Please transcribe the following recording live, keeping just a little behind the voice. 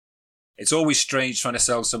it's always strange trying to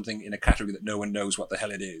sell something in a category that no one knows what the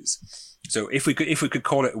hell it is. So if we could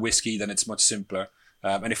call it a whiskey, then it's much simpler.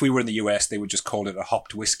 And if we were in the US, they would just call it a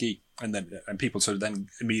hopped whiskey, and people sort of then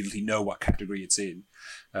immediately know what category it's in.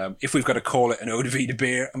 If we've got to call it an eau de vie de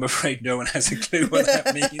beer, I'm afraid no one has a clue what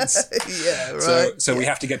that means. Yeah, right. So we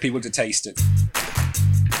have to get people to taste it.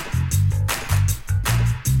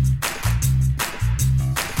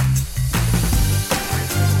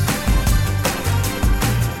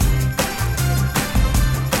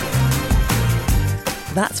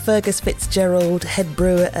 That's Fergus Fitzgerald, head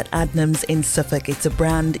brewer at Adnams in Suffolk. It's a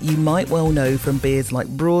brand you might well know from beers like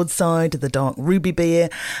Broadside, the Dark Ruby beer,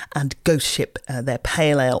 and Ghost Ship, their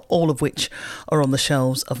pale ale, all of which are on the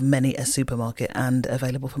shelves of many a supermarket and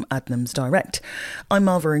available from Adnams Direct. I'm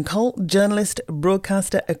Marvin Cole, journalist,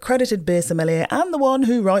 broadcaster, accredited beer sommelier, and the one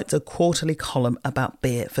who writes a quarterly column about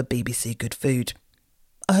beer for BBC Good Food.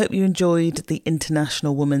 I hope you enjoyed the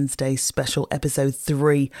International Women's Day special episode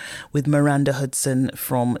 3 with Miranda Hudson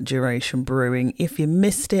from Duration Brewing. If you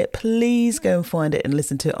missed it, please go and find it and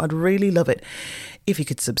listen to it. I'd really love it if you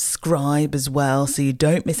could subscribe as well so you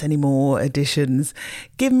don't miss any more editions.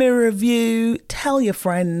 Give me a review, tell your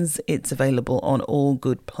friends. It's available on all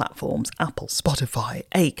good platforms: Apple, Spotify,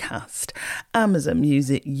 Acast, Amazon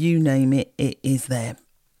Music, you name it, it is there.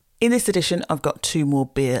 In this edition, I've got 2 more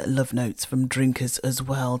beer love notes from drinkers as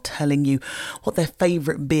well, telling you what their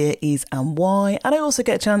favourite beer is and why. And I also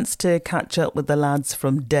get a chance to catch up with the lads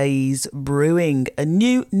from Days Brewing, a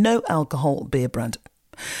new no-alcohol beer brand.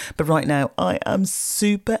 But right now, I am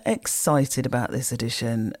super excited about this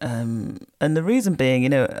edition. And the reason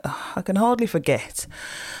being, I can hardly forget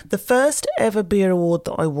the first ever beer award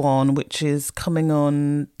that I won, which is coming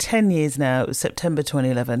on 10 years now. It was September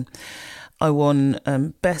 2011. I won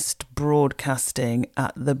Best Broadcasting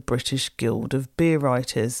at the British Guild of Beer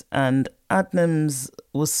Writers, and Adnams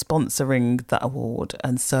was sponsoring that award.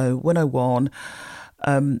 And so when I won,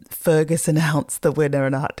 Fergus announced the winner,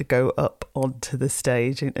 and I had to go up onto the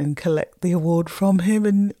stage and collect the award from him.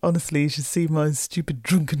 And honestly, you should see my stupid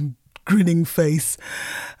drunken grinning face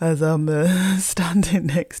as I'm standing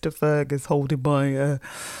next to Fergus holding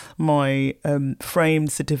my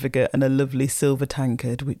framed certificate and a lovely silver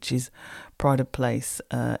tankard, which is pride of place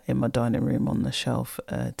in my dining room on the shelf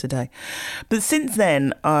today. But since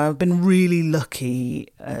then, I've been really lucky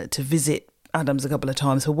to visit Adnams a couple of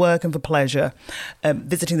times for work and for pleasure,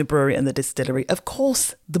 visiting the brewery and the distillery. Of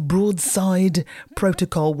course, the Broadside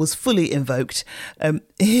protocol was fully invoked.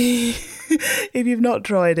 If you've not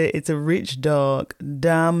tried it, it's a rich, dark,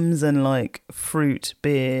 dams and fruit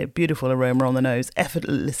beer, beautiful aroma on the nose,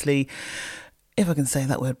 effortlessly, if I can say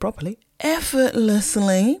that word properly,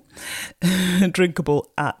 effortlessly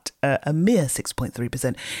drinkable at a mere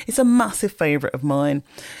 6.3%. It's a massive favourite of mine.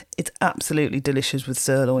 It's absolutely delicious with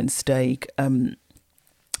sirloin steak. I'm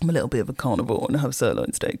a little bit of a carnivore and have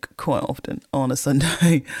sirloin steak quite often on a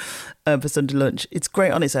Sunday for Sunday lunch. It's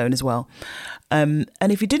great on its own as well. And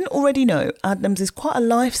if you didn't already know, Adnams is quite a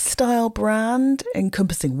lifestyle brand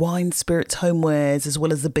encompassing wine, spirits, homewares, as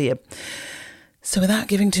well as the beer. So without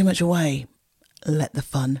giving too much away, let the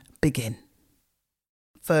fun begin.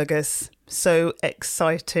 Fergus, so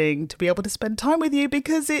exciting to be able to spend time with you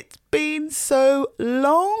because it's been so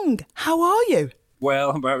long. How are you?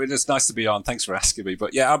 Well, it's nice to be on. Thanks for asking me.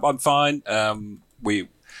 But yeah, I'm fine. We,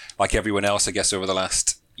 like everyone else, I guess, over the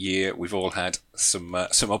last year, we've all had some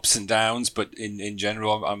ups and downs. But in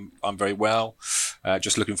general, I'm very well.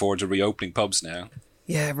 Just looking forward to reopening pubs now.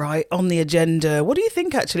 Yeah, right. On the agenda. What do you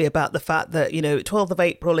think actually about the fact that, 12th of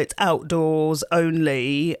April, it's outdoors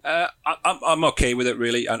only? I'm okay with it,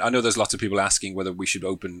 really. I know there's lots of people asking whether we should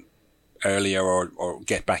open earlier or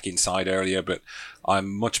get back inside earlier, but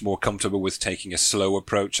I'm much more comfortable with taking a slow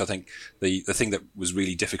approach. I think the thing that was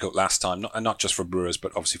really difficult last time, not just for brewers,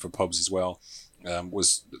 but obviously for pubs as well,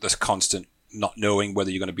 was this constant not knowing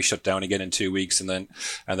whether you're going to be shut down again in 2 weeks, and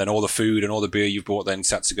then all the food and all the beer you've bought then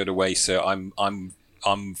starts to go to waste. So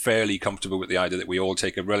I'm fairly comfortable with the idea that we all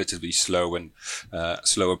take a relatively slow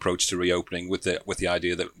approach to reopening, with the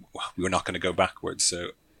idea that we're not going to go backwards.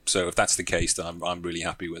 So if that's the case, then I'm really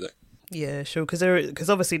happy with it. Yeah, sure. Because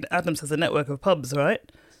obviously Adnams has a network of pubs, right?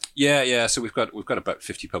 Yeah. So we've got about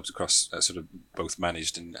 50 pubs across, sort of both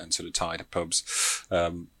managed and sort of tied pubs.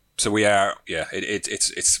 So we are,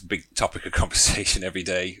 it's a big topic of conversation every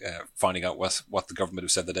day, finding out what the government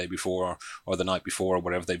have said the day before or the night before or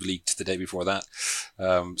whatever they've leaked the day before that.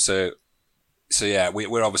 So So yeah,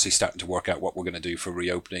 we're obviously starting to work out what we're going to do for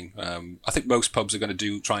reopening. I think most pubs are going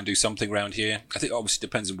to try and do something around here. I think obviously it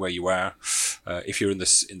depends on where you are. If you're in the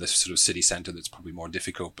sort of city centre, that's probably more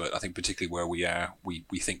difficult. But I think particularly where we are, we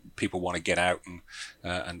think people want to get out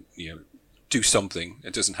and do something.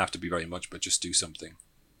 It doesn't have to be very much, but just do something.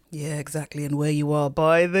 Yeah, exactly. And where you are,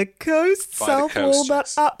 by the coast, Southall,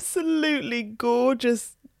 that absolutely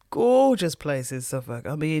gorgeous place in Suffolk.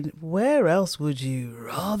 I mean, where else would you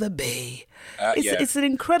rather be? It's an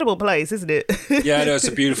incredible place, isn't it? Yeah, no, it's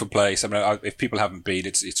a beautiful place. I mean, if people haven't been,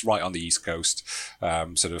 it's right on the east coast.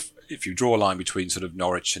 Sort of, if you draw a line between sort of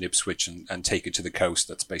Norwich and Ipswich and take it to the coast,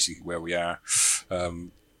 that's basically where we are.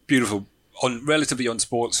 Beautiful, relatively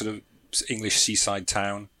unsport sort of English seaside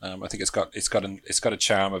town. I think it's got a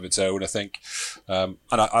charm of its own, I think, and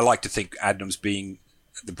I like to think Adnams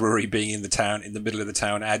the brewery being in the town, in the middle of the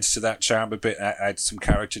town, adds to that charm a bit, adds some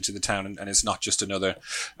character to the town, and it's not just another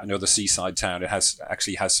seaside town. It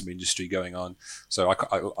actually has some industry going on. So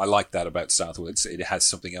I like that about Southall. It has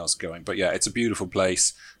something else going. But yeah, it's a beautiful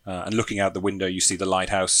place. And looking out the window, you see the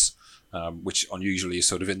lighthouse, which unusually is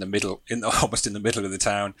sort of almost in the middle of the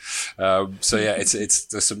town. So yeah,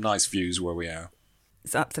 there's some nice views where we are.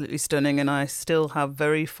 It's absolutely stunning, and I still have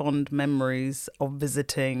very fond memories of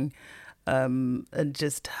visiting and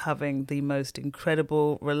just having the most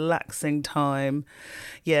incredible, relaxing time.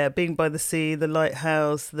 Yeah, being by the sea, the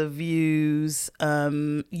lighthouse, the views.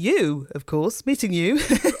 You, of course, meeting you.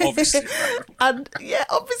 Obviously. And yeah,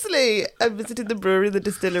 obviously, and visiting the brewery, the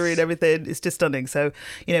distillery and everything. It's just stunning. So,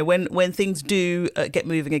 when things do get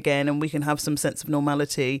moving again and we can have some sense of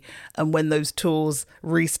normality, and when those tours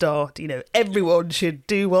restart, everyone should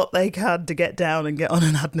do what they can to get down and get on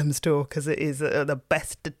an Adnams tour, because it is the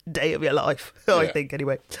best day of your life, I think,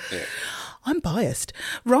 anyway. Yeah. I'm biased.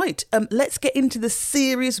 Right, let's get into the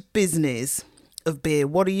serious business of beer.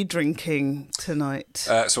 What are you drinking tonight?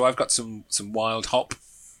 So I've got some Wild Hop,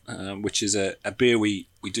 which is a beer we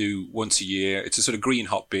do once a year. It's a sort of green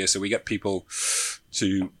hop beer, so we get people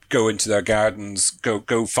to go into their gardens,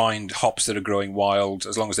 go find hops that are growing wild,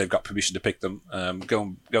 as long as they've got permission to pick them.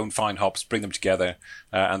 Go and find hops, bring them together,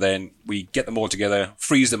 and then we get them all together,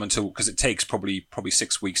 freeze them because it takes probably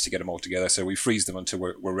 6 weeks to get them all together. So we freeze them until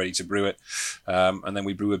we're ready to brew it, and then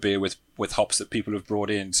we brew a beer with hops that people have brought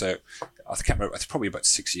in. So I can't remember. It's probably about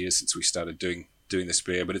 6 years since we started doing this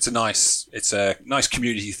beer, but it's a nice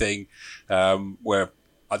community thing, where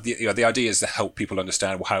the idea is to help people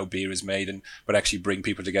understand how beer is made, but actually bring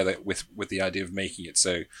people together with the idea of making it.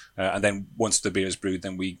 So, and then once the beer is brewed,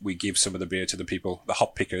 then we give some of the beer to the people, the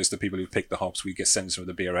hop pickers, the people who pick the hops. We send some of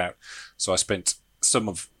the beer out. So I spent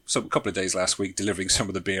a couple of days last week delivering some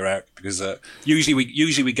of the beer out, because usually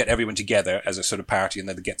we get everyone together as a sort of party, and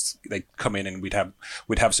then they come in and we'd have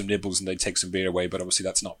some nibbles and they'd take some beer away. But obviously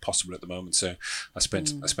that's not possible at the moment. So I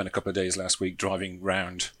spent a couple of days last week driving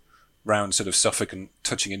round sort of Suffolk and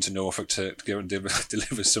touching into Norfolk to go and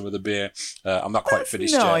deliver some of the beer. I'm not quite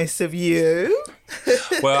finished yet. Nice of you.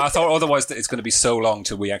 Well, I thought otherwise that it's going to be so long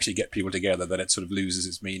till we actually get people together that it sort of loses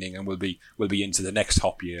its meaning, and we'll be into the next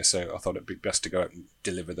hop year. So I thought it'd be best to go out and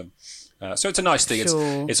deliver them. So it's a nice thing.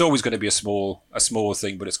 Sure. It's always going to be a small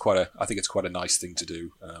thing, but I think it's quite a nice thing to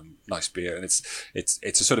do. Nice beer, and it's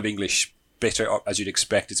a sort of English bitter, as you'd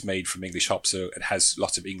expect. It's made from English hops, so it has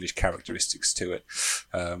lots of English characteristics to it.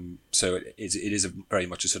 So it is very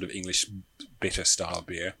much a sort of English bitter style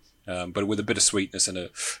beer, but with a bit of sweetness and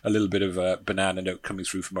a little bit of banana note coming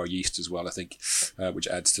through from our yeast as well, I think, which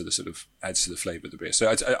adds to the flavour of the beer.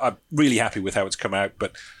 So I'm really happy with how it's come out.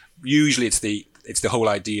 But usually it's the whole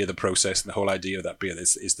idea, the process, and the whole idea of that beer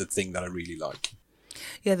is the thing that I really like.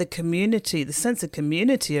 Yeah, the community, the sense of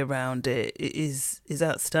community around it is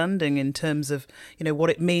outstanding in terms of, what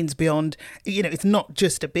it means beyond, it's not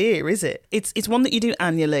just a beer, is it? It's one that you do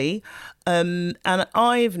annually. And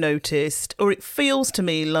I've noticed, or it feels to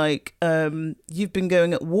me like you've been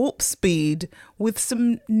going at warp speed with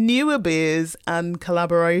some newer beers and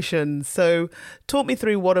collaborations. So talk me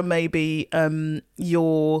through what are maybe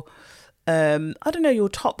your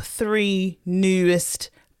top 3 newest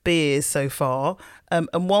beers so far, and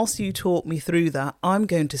whilst you talk me through that, I'm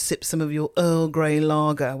going to sip some of your Earl Grey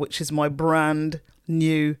Lager, which is my brand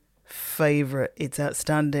new favourite. It's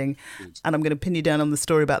outstanding. And I'm going to pin you down on the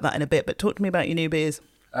story about that in a bit, but talk to me about your new beers.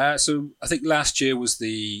 So I think last year was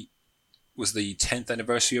the 10th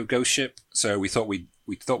anniversary of Ghost Ship, so we thought we'd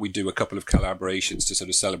we thought we'd do a couple of collaborations to sort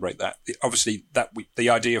of celebrate that. Obviously, the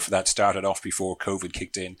idea for that started off before COVID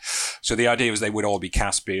kicked in. So the idea was they would all be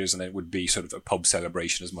cask beers, and it would be sort of a pub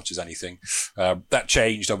celebration as much as anything. That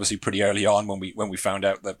changed obviously pretty early on when we found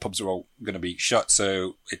out that pubs were all going to be shut.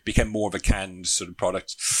 So it became more of a canned sort of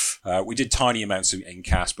product. We did tiny amounts in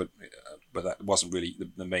cask, but that wasn't really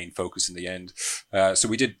the main focus in the end. So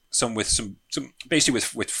we did some basically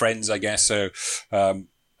with friends, I guess. So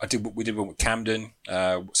we did one with Camden.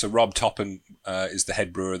 So Rob Toppin is the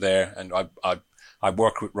head brewer there, and I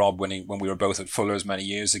worked with Rob when we were both at Fuller's many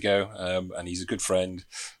years ago, and he's a good friend.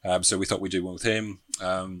 So we thought we'd do one with him.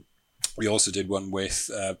 We also did one with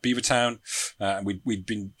Beavertown, and we'd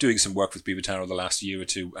been doing some work with Beavertown over the last year or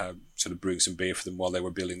two, sort of brewing some beer for them while they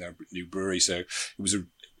were building their new brewery. So it was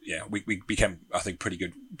we became, I think, pretty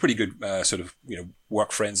good sort of,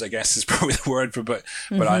 work friends, I guess is probably the word for, but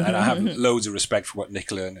I have loads of respect for what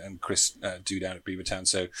Nicola and Chris do down at Beavertown.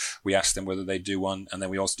 So we asked them whether they'd do one, and then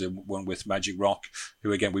we also did one with Magic Rock,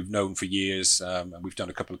 who again we've known for years, and we've done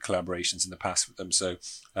a couple of collaborations in the past with them. So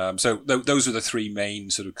those were the three main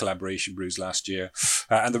sort of collaboration brews last year,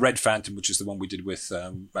 and the Red Phantom, which is the one we did with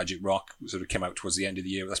Magic Rock, sort of came out towards the end of the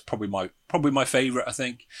year. That's probably my favorite. I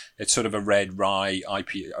think it's sort of a red rye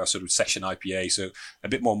IPA, or sort of session IPA, so a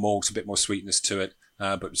bit more malt, a bit more sweetness to it.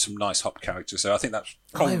 But some nice hop character. So I think that's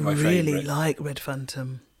probably my favourite. I really like Red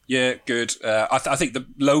Phantom. Yeah, good. I think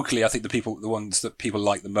locally, I think the ones that people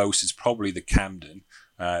like the most is probably the Camden.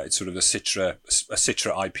 It's sort of a Citra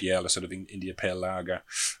IPL, a sort of India Pale Lager.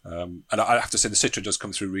 And I have to say the Citra does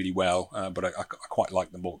come through really well, but I quite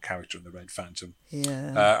like the malt character in the Red Phantom.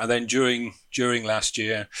 Yeah. And then during last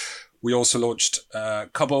year, we also launched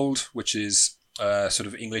Cobbold, which is sort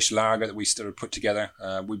of English lager that we sort of put together.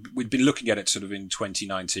 We'd been looking at it sort of in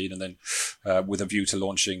 2019, and then with a view to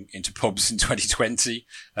launching into pubs in 2020.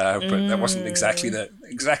 But that wasn't exactly the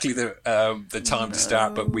time to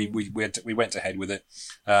start. But we went ahead with it.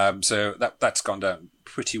 So that's gone down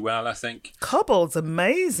pretty well, I think. Cobbold's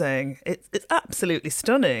amazing. It's absolutely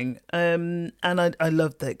stunning. And I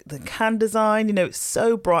love the can design. It's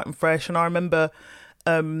so bright and fresh. And I remember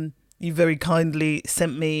you very kindly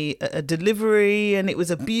sent me a delivery, and it was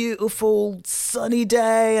a beautiful sunny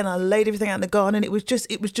day, and I laid everything out in the garden, and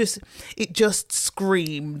it just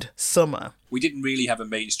screamed summer. We didn't really have a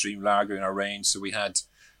mainstream lager in our range, so we had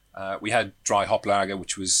dry hop lager,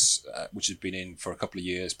 which had been in for a couple of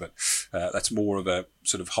years, but that's more of a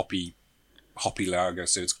sort of hoppy lager,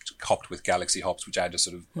 so it's hopped with Galaxy hops, which add a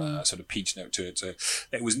sort of peach note to it. So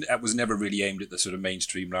it was never really aimed at the sort of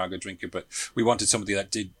mainstream lager drinker, but we wanted somebody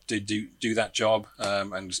that did do that job.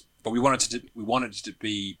 But we wanted it to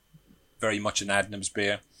be very much an Adnams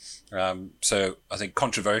beer. So I think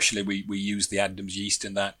controversially we used the Adnams yeast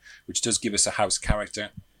in that, which does give us a house character.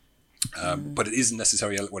 But it isn't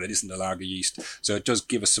necessarily it isn't a lager yeast, so it does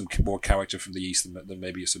give us some more character from the yeast than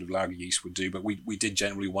maybe a sort of lager yeast would do. But we did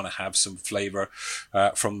generally want to have some flavour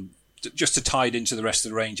from just to tie it into the rest of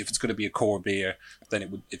the range. If it's going to be a core beer,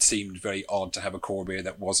 then it seemed very odd to have a core beer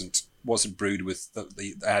that wasn't brewed with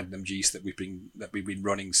the Adnams yeast that we've been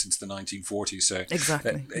running since the 1940s. So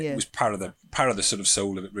exactly, it was part of the sort of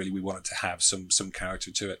soul of it. Really, we wanted to have some character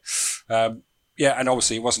to it. Yeah, and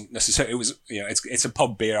obviously it wasn't necessarily. It was, it's a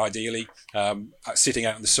pub beer ideally, sitting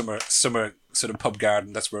out in the summer sort of pub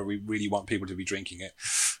garden. That's where we really want people to be drinking it.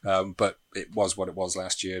 But it was what it was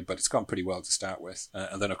last year. But it's gone pretty well to start with.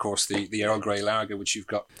 And then of course the Earl Grey Lager, which you've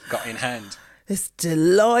got in hand. It's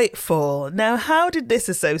delightful. Now, how did this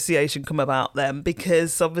association come about then?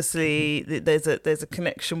 Because obviously there's a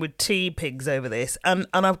connection with Tea Pigs over this, and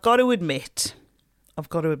I've got to admit,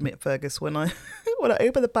 Fergus, when I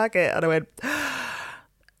opened the packet and I went,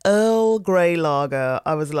 Earl Grey Lager,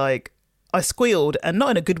 I was like, I squealed, and not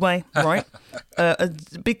in a good way, right?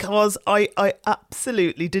 Because I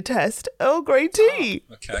absolutely detest Earl Grey tea.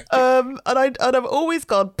 Oh, okay. And I've always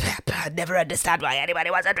gone, I never understand why anybody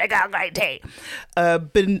wants to drink Earl Grey tea.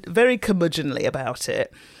 Been very curmudgeonly about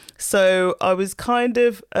it. So I was kind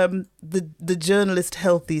of, the journalist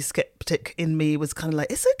healthy skeptic in me was kind of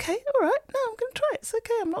like, it's okay, all right, no, I'm going to try it, it's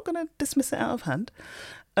okay, I'm not going to dismiss it out of hand.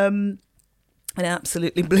 And it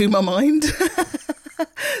absolutely blew my mind.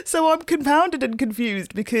 So I'm confounded and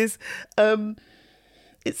confused because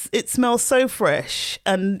it smells so fresh,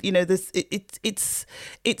 and it's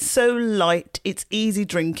so light, it's easy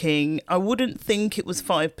drinking. I wouldn't think it was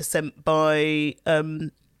 5% by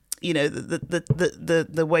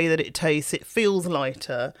the way that it tastes. It feels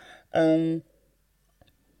lighter. I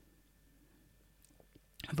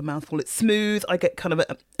have a mouthful. It's smooth. I get kind of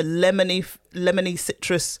a lemony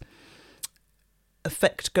citrus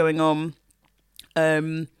effect going on.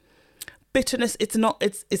 bitterness. It's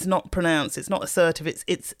not pronounced. It's not assertive.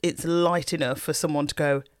 It's light enough for someone to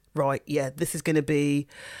go, right, yeah, this is going to be,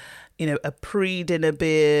 a pre-dinner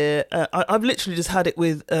beer. I've literally just had it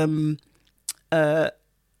with a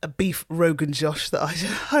beef Rogan Josh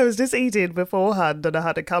that I was just eating beforehand, and I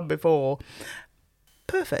had a can before.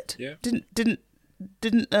 Perfect. Yeah. Didn't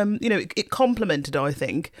it complemented, I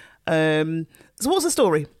think. So what's the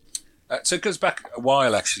story? So it goes back a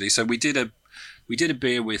while, actually. So we did a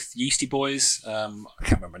beer with Yeasty Boys. I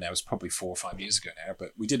can't remember now. It was probably 4 or 5 years ago now.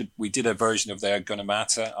 But we did a version of their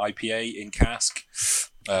Gunnamatta IPA in cask.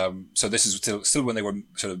 So this is still when they were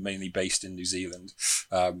sort of mainly based in New Zealand.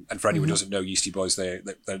 And for anyone who doesn't know Yeasty Boys,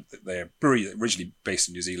 they're brewery originally based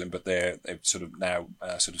in New Zealand, but they've sort of now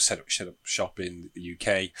sort of set up shop in the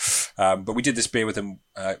UK. But we did this beer with them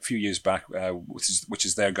a few years back, which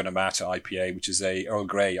is their Gunnamatta IPA, which is a Earl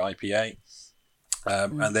Grey IPA.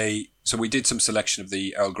 So we did some selection of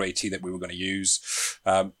the Earl Grey tea that we were going to use,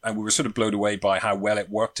 and we were sort of blown away by how well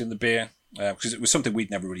it worked in the beer, because it was something we'd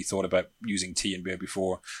never really thought about using tea in beer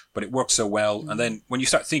before, but it worked so well. And then when you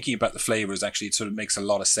start thinking about the flavors, actually it sort of makes a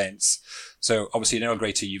lot of sense. So obviously in Earl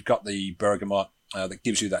Grey tea, you've got the bergamot, that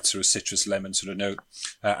gives you that sort of citrus lemon sort of note.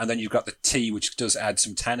 And then you've got the tea, which does add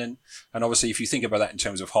some tannin. And obviously, if you think about that in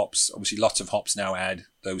terms of hops, obviously lots of hops now add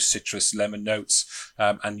those citrus lemon notes.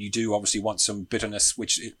 And you do obviously want some bitterness,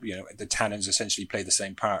 which, the tannins essentially play the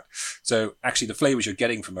same part. So actually the flavors you're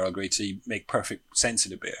getting from Earl Grey tea make perfect sense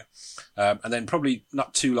in a beer. And then probably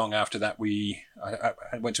not too long after that, I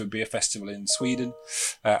went to a beer festival in Sweden,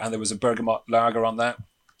 and there was a bergamot lager on that.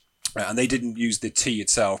 And they didn't use the tea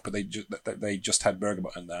itself, but they just had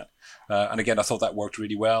bergamot in that. And again, I thought that worked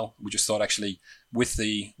really well. We just thought actually with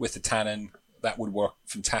the tannin, that would work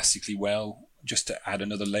fantastically well, just to add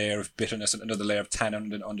another layer of bitterness and another layer of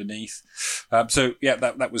tannin underneath. So yeah,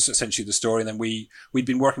 that was essentially the story. And then we'd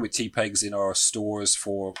been working with tea pegs in our stores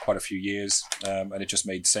for quite a few years, and it just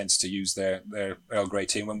made sense to use their Earl Grey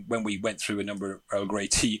tea. And when we went through a number of Earl Grey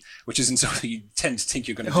tea, which isn't something you tend to think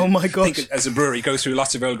you're going to do. Oh my gosh. Think as a brewery, go through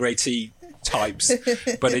lots of Earl Grey tea types,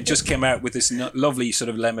 but it just came out with this lovely sort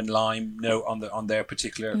of lemon lime note on their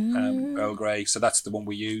particular Earl Grey. So that's the one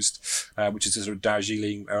we used, which is a sort of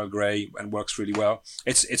Darjeeling Earl Grey, and works really well.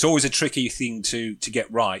 It's always a tricky thing to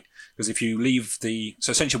get right, because if you leave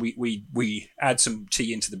so essentially we add some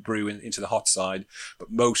tea into the brew into the hot side, but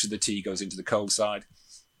most of the tea goes into the cold side.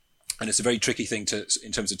 And it's a very tricky thing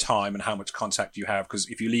in terms of time and how much contact you have, because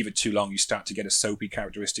if you leave it too long, you start to get a soapy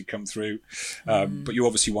characteristic come through. But you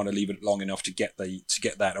obviously want to leave it long enough to get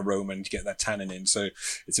that aroma and to get that tannin in. So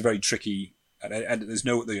it's a very tricky, and there's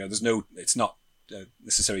no, it's not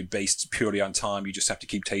necessarily based purely on time. You just have to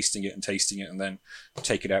keep tasting it, and then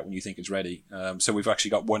take it out when you think it's ready. So we've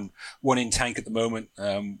actually got one in tank at the moment,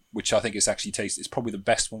 which I think is actually it's probably the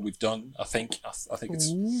best one we've done. I think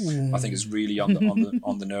it's really on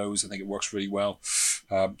the nose. I think it works really well.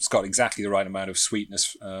 It's got exactly the right amount of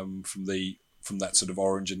sweetness from that sort of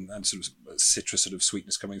orange and sort of citrus sort of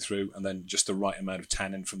sweetness coming through, and then just the right amount of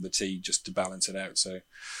tannin from the tea just to balance it out. So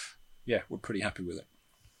yeah, we're pretty happy with it.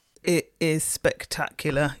 It is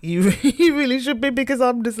spectacular. You really should be, because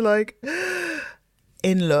I'm just like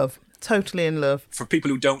in love, totally in love. For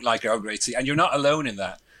people who don't like Earl Grey tea, and you're not alone in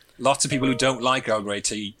that. Lots of people who don't like Earl Grey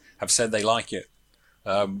tea have said they like it.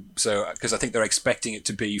 So because I think they're expecting it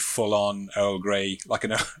to be full on Earl Grey, like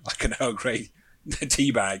an Earl Grey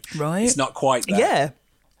tea bag. Right. It's not quite that.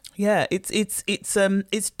 Yeah.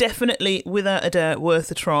 It's definitely without a doubt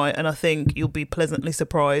worth a try, and I think you'll be pleasantly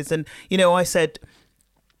surprised. And I said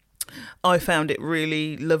I found it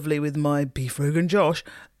really lovely with my beef Rogan Josh.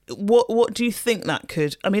 What do you think that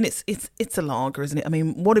could? I mean, it's a lager, isn't it? I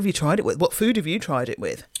mean, what have you tried it with? What food have you tried it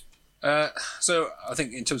with? So I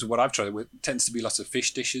think in terms of what I've tried it with, it tends to be lots of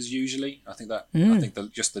fish dishes usually. I think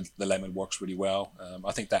the lemon works really well.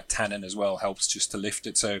 I think that tannin as well helps just to lift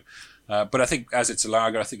it. So, but I think as it's a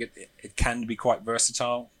lager, I think it can be quite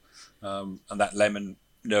versatile. And that lemon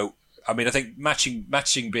note. I mean, I think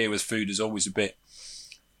matching beer with food is always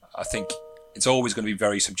I think it's always going to be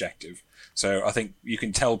very subjective. So I think you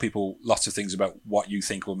can tell people lots of things about what you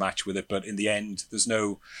think will match with it, but in the end, there's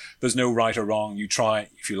no right or wrong. You try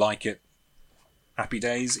it. If you like it, happy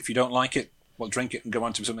days. If you don't like it, well, drink it and go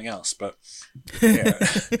on to something else. But yeah,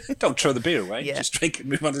 don't throw the beer away. Yeah. Just drink it and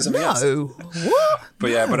move on to something else. What?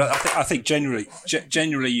 But yeah, but I think generally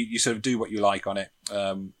you sort of do what you like on it.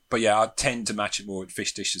 But yeah, I tend to match it more with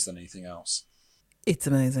fish dishes than anything else. It's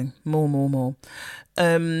amazing. More.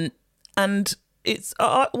 And it's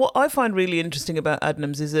what I find really interesting about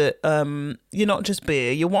Adnams is that you're not just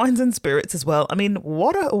beer, you're wines and spirits as well. I mean,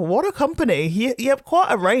 what a company! You have quite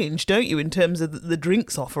a range, don't you, in terms of the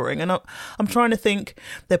drinks offering? And I'm trying to think.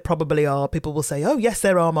 There probably are. People will say, "Oh, yes,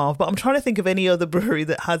 there are, Marv," but I'm trying to think of any other brewery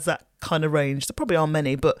that has that kind of range. There probably aren't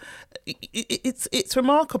many, but it's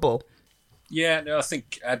remarkable. Yeah, no, I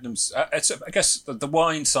think Adnams. I guess the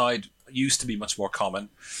wine side used to be much more common.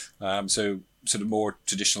 So sort of more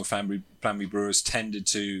traditional family brewers tended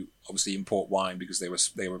to obviously import wine because they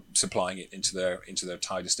were supplying it into their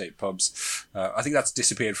tied estate pubs. I think that's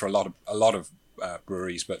disappeared for a lot of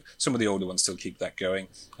breweries, but some of the older ones still keep that going.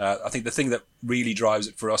 I think the thing that really drives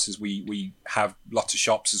it for us is we have lots of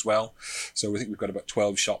shops as well. So I think we've got about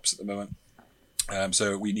 12 shops at the moment.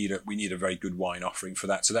 So we need a very good wine offering for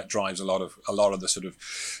that. So that drives a lot of the sort of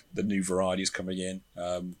the new varieties coming in.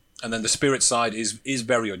 And then the spirit side is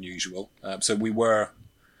very unusual. So we were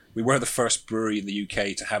the first brewery in the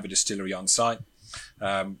UK to have a distillery on site.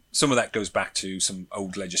 Some of that goes back to some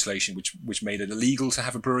old legislation which made it illegal to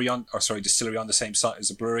have a distillery on the same site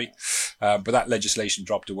as a brewery. But that legislation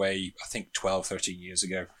dropped away, I think 12, 13 years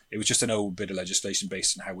ago. It was just an old bit of legislation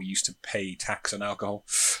based on how we used to pay tax on alcohol.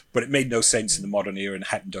 But it made no sense in the modern era and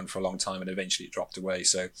hadn't done for a long time, and eventually it dropped away.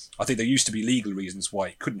 So I think there used to be legal reasons why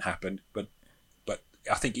it couldn't happen, but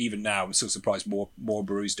I think even now I'm still surprised more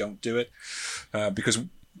breweries don't do it, because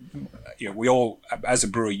we all, as a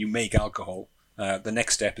brewery, you make alcohol. The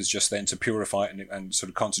next step is just then to purify it and sort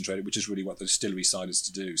of concentrate it, which is really what the distillery side is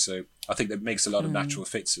to do. So I think that makes a lot of natural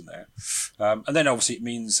fits in there. And then obviously it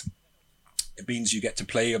means you get to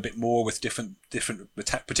play a bit more with different,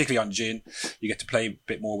 particularly on gin, you get to play a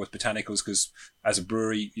bit more with botanicals, because as a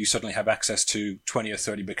brewery, you suddenly have access to 20 or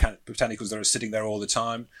 30 botanicals that are sitting there all the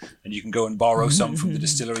time, and you can go and borrow some from the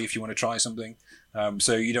distillery if you want to try something.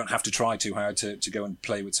 So you don't have to try too hard to go and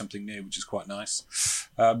play with something new, which is quite nice.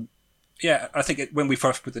 Yeah, I think when we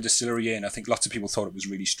first put the distillery in, I think lots of people thought it was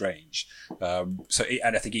really strange. And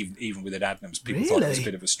I think even with Adnams, people thought it was a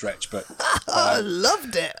bit of a stretch. But I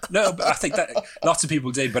loved it. No, but I think that lots of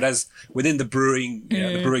people did. But as within the brewing,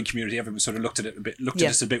 the brewing community, everyone sort of looked at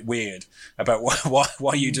us a bit weird about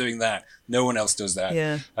why are you doing that? No one else does that.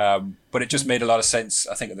 Yeah. But it just made a lot of sense,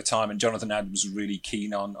 I think, at the time. And Jonathan Adams was really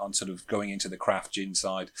keen on sort of going into the craft gin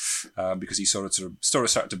side, because he sort of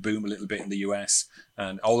started to boom a little bit in the US.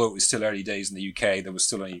 And although it was still early days in the UK, there was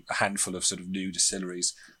still only a handful of sort of new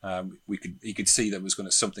distilleries. He could see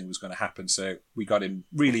something was going to happen. So we got in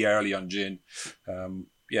really early on gin.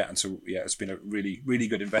 It's been a really, really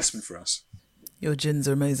good investment for us. Your gins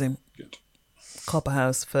are amazing. Good.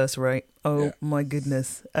 Copperhouse, first rate. Oh my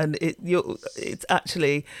goodness! And it's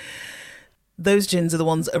actually, those gins are the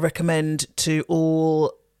ones I recommend to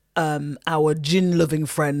all our gin loving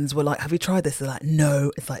friends. We're like, have you tried this? They're like,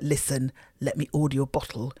 no. It's like, listen, let me order your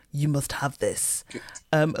bottle. You must have this.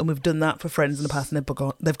 And we've done that for friends in the past, and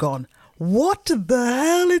they've gone, what the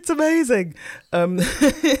hell? It's amazing.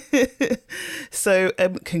 So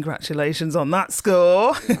congratulations on that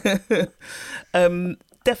score.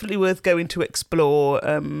 Definitely worth going to explore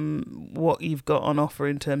what you've got on offer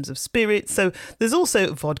in terms of spirits. So there's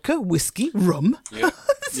also vodka, whiskey, rum.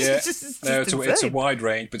 Yeah, it's a wide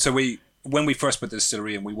range. But so when we first put the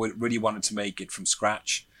distillery in, we really wanted to make it from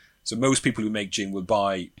scratch. So most people who make gin will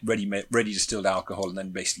buy ready distilled alcohol and then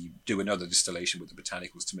basically do another distillation with the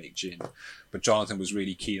botanicals to make gin. But Jonathan was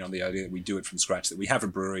really keen on the idea that we do it from scratch, that we have a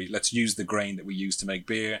brewery, let's use the grain that we use to make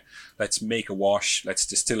beer, let's make a wash, let's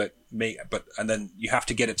distill it, and then you have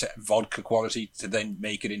to get it to vodka quality to then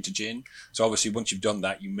make it into gin. So obviously once you've done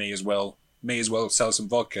that, you may as well sell some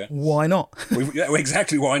vodka. Why not?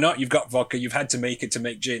 Exactly, why not? You've got vodka, you've had to make it to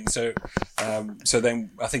make gin. So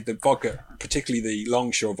then I think the vodka, particularly the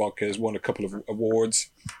Longshore vodka, has won a couple of awards.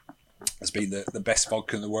 It's been the best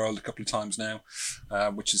vodka in the world a couple of times now,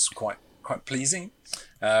 which is quite pleasing.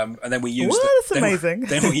 And then we use amazing.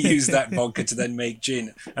 Then we use that vodka to then make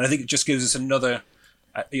gin. And I think it just gives us another,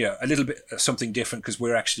 a little bit something different, because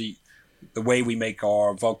we're actually, the way we make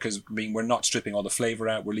our vodkas, we're not stripping all the flavour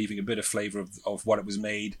out. We're leaving a bit of flavour of what it was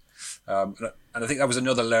made. And I think that was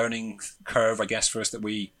another learning curve, I guess, for us,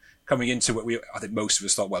 that coming into it, I think most of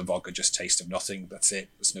us thought, well, vodka just tastes of nothing. That's it.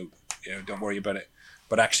 There's no, don't worry about it.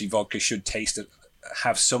 But actually, vodka should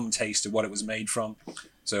have some taste of what it was made from.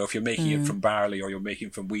 So if you're making it from barley, or you're making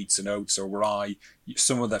it from wheats and oats or rye,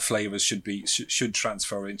 some of that flavours should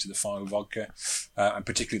transfer into the final vodka, and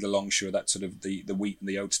particularly the Longshore, that sort of the wheat and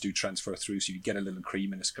the oats do transfer through, so you get a little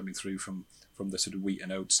creaminess coming through from the sort of wheat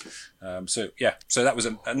and oats. So that was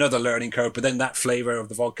another learning curve. But then that flavour of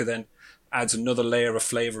the vodka then adds another layer of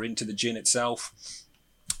flavour into the gin itself.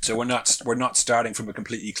 So we're not starting from a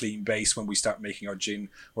completely clean base when we start making our gin.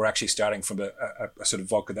 We're actually starting from a sort of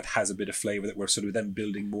vodka that has a bit of flavour that we're sort of then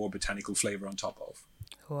building more botanical flavour on top of.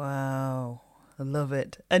 Wow, I love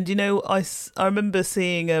it. And I remember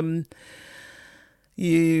seeing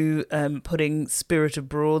you putting Spirit of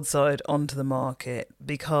Broadside onto the market,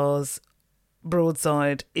 because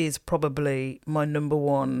Broadside is probably my number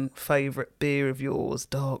one favourite beer of yours.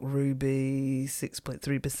 Dark Ruby,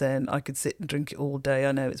 6.3%. I could sit and drink it all day.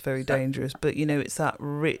 I know it's very dangerous, but it's that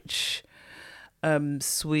rich,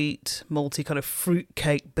 sweet, malty kind of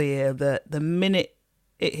fruitcake beer that the minute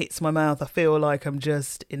it hits my mouth, I feel like I'm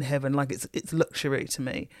just in heaven. Like it's luxury to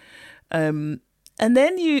me. And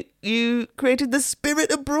then you created the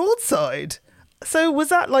Spirit of Broadside. So was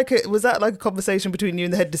that like a conversation between you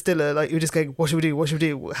and the head distiller? Like you were just going, what should we do? What should we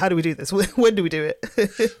do? How do we do this? When do we do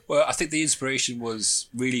it? Well, I think the inspiration was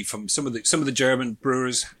really from some of the German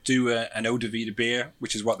brewers do an eau de vie de beer,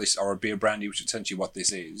 which is what this, or a beer brandy, which is essentially what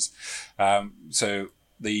this is. So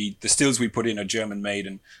the stills we put in are German made,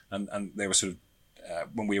 and they were sort of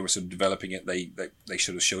when we were sort of developing it, they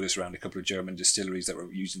sort of showed us around a couple of German distilleries that were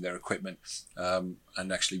using their equipment,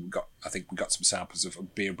 and actually we got some samples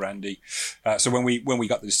of beer brandy. So when we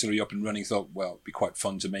got the distillery up and running, thought, well, it'd be quite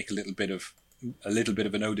fun to make a little bit of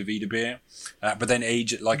an eau de vie de beer, but then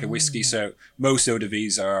age it like a whiskey. So most eau de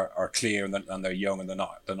vies are clear and they're young and they're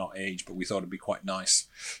not aged, but we thought it'd be quite nice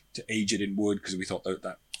to age it in wood because we thought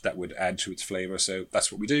that would add to its flavour. So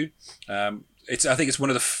that's what we do. I think it's one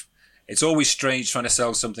of the it's always strange trying to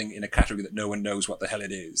sell something in a category that no one knows what the hell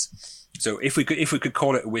it is. So if we could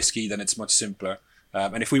call it a whiskey, then it's much simpler.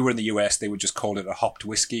 And if we were in the US, they would just call it a hopped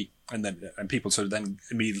whiskey, and people sort of then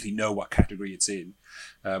immediately know what category it's in.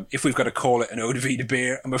 If we've got to call it an eau de vie de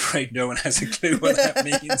beer, I'm afraid no one has a clue what that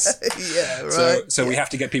means. Yeah, right. So we have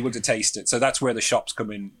to get people to taste it. So that's where the shops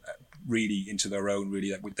come in really into their own, really,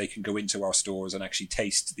 that they can go into our stores and actually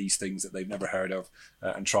taste these things that they've never heard of,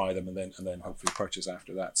 and try them, and then hopefully purchase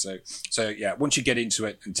after that. So yeah, once you get into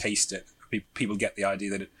it and taste it, people get the idea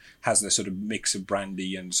that it has this sort of mix of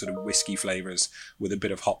brandy and sort of whiskey flavors with a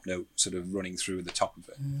bit of hop note sort of running through the top of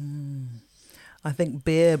it. I think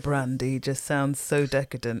beer brandy just sounds so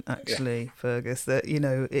decadent, actually, yeah. Fergus, that,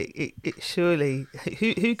 it surely,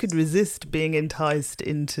 who could resist being enticed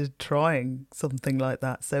into trying something like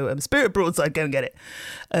that? So Spirit Broadside, go and get it.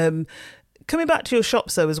 Coming back to your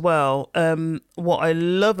shops, though, as well, what I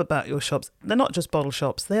love about your shops, they're not just bottle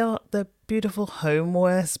shops, they're beautiful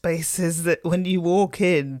homeware spaces that when you walk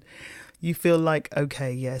in, you feel like,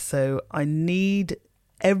 okay, yeah, so I need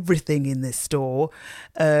everything in this store,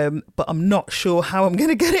 but I'm not sure how I'm going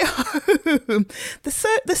to get it home.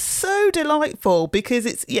 They're so delightful because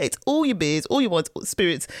it's all your beers, all your wines,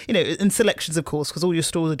 spirits, and selections, of course, because all your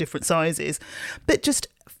stores are different sizes, but just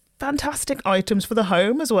fantastic items for the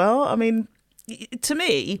home as well. I mean, to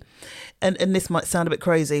me, and this might sound a bit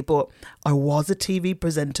crazy, but I was a TV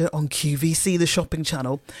presenter on QVC, the shopping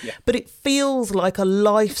channel, yeah. But it feels like a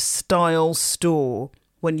lifestyle store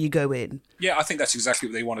when you go in. Yeah, I think that's exactly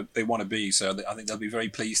what they want to be. So I think they'll be very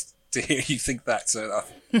pleased to hear you think that. So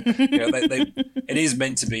it is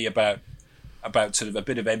meant to be about sort of a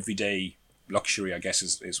bit of everyday luxury, I guess,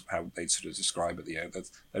 is how they sort of describe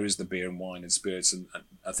it. There is the beer and wine and spirits, and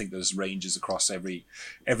I think there's ranges across every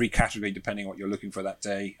category depending on what you're looking for that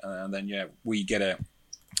day. And then we get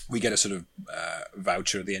a sort of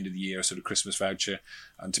voucher at the end of the year, a sort of Christmas voucher,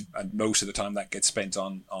 and most of the time that gets spent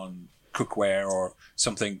on cookware or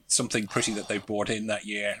something pretty that they bought in that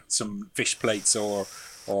year, some fish plates or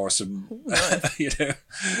some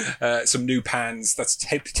some new pans. That's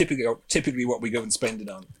typically what we go and spend it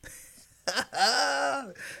on.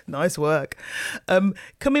 Nice work.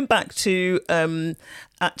 Coming back to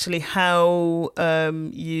actually how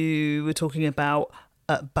you were talking about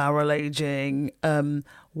barrel aging,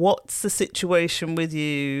 what's the situation with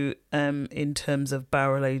you in terms of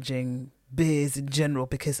barrel aging beers in general?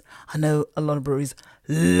 Because I know a lot of breweries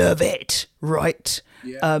love it, right?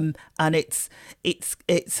 Yeah. And it's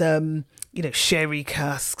sherry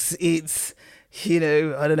casks, it's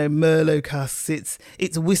I don't know, Merlot casks,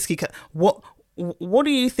 it's whiskey casks. What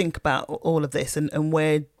do you think about all of this, and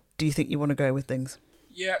where do you think you want to go with things?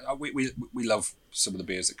 Yeah, we love some of the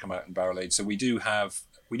beers that come out in barrel age. So we do have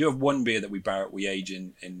one beer that we age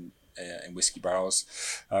in whiskey barrels.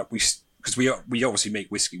 Because we obviously make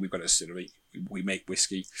whiskey, we've got a distillery, we make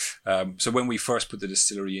whiskey. So when we first put the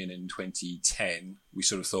distillery in 2010, we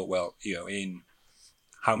sort of thought, well, in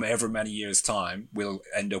however many years' time, we'll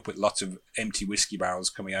end up with lots of empty whiskey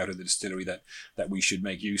barrels coming out of the distillery that we should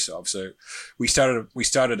make use of. So we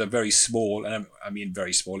started a very small, and I mean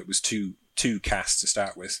very small, it was two casks to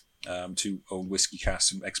start with, two old whiskey casks,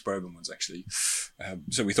 some ex-bourbon ones actually.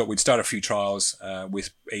 So we thought we'd start a few trials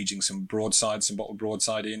with aging some bottled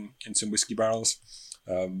broadside in some whiskey barrels.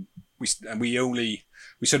 We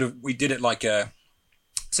did it like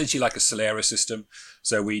essentially like a Solera system.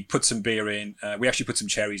 So we put some beer in. We actually put some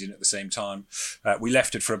cherries in at the same time. We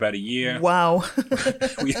left it for about a year. Wow.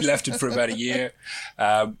 We left it for about a year.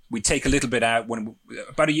 We take a little bit out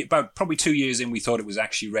about probably 2 years in. We thought it was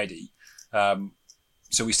actually ready.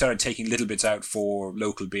 So we started taking little bits out for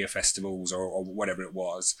local beer festivals or whatever it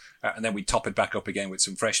was. And then we top it back up again with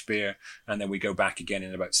some fresh beer. And then we go back again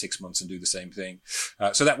in about 6 months and do the same thing.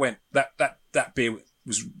 So that beer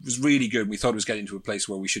was really good. We thought it was getting to a place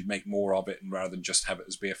where we should make more of it, and rather than just have it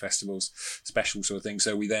as beer festivals, special sort of thing.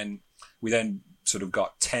 So we then sort of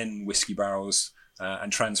got 10 whiskey barrels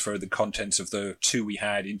and transferred the contents of the 2 we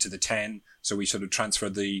had into the 10. So we sort of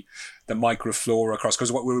transferred the microflora across,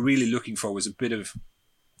 because what we were really looking for was a bit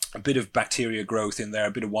of bacteria growth in there,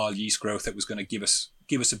 a bit of wild yeast growth that was going to give us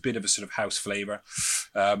a bit of a sort of house flavour,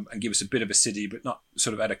 and give us a bit of acidity, but not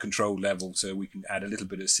sort of at a controlled level. So we can add a little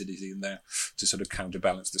bit of acidity in there to sort of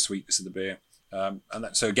counterbalance the sweetness of the beer.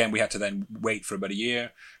 So again, we had to then wait for about a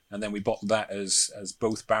year, and then we bottled that as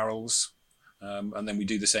both barrels. And then we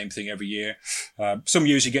do the same thing every year. Some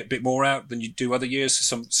years you get a bit more out than you do other years.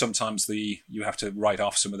 Sometimes you have to write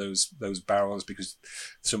off some of those barrels because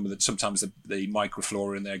sometimes the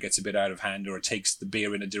microflora in there gets a bit out of hand, or it takes the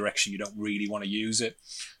beer in a direction you don't really want to use it.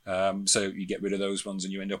 So you get rid of those ones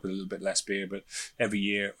and you end up with a little bit less beer. But every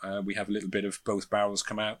year we have a little bit of both barrels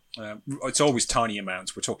come out. It's always tiny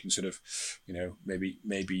amounts. We're talking sort of,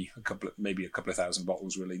 maybe a couple of thousand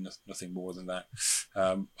bottles, really, nothing more than that.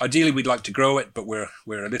 Ideally, we'd like to grow it, but we're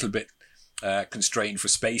a little bit constrained for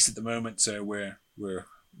space at the moment. So we're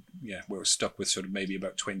stuck with sort of maybe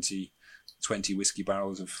about 20 whiskey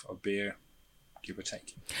barrels of beer, give or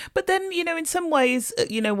take. But then, in some ways,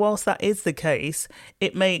 whilst that is the case,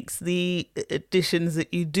 it makes the additions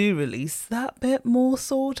that you do release that bit more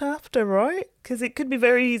sought after, right? Because it could be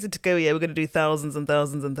very easy to go, we're going to do thousands and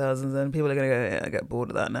thousands and thousands, and people are going to go, I get bored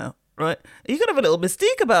of that now. Right, you got to have a little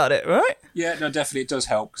mystique about it, right? Yeah, no, definitely, it does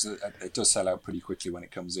help because it does sell out pretty quickly when it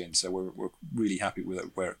comes in. So we're really happy with it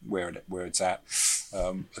where it's at.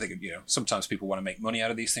 I think sometimes people want to make money out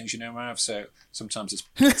of these things, Marv. So sometimes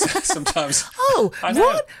it's sometimes. Oh, I know,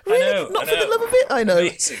 what? Really? I know, Not for the love of it? I know.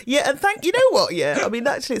 Amazing. Yeah, and you know what? Yeah, I mean,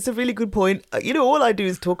 actually, it's a really good point. All I do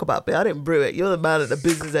is talk about beer. I didn't brew it. You're the man at the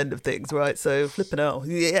business end of things, right? So flipping out.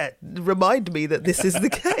 Yeah, remind me that this is the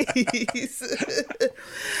case.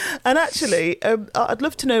 And actually, I'd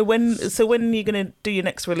love to know when you're going to do your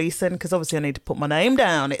next release then, because obviously I need to put my name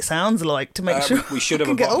down, it sounds like, to make sure we should I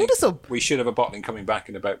can get hold of some. We should have a bottling coming back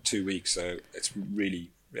in about 2 weeks, so it's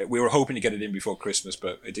really... We were hoping to get it in before Christmas,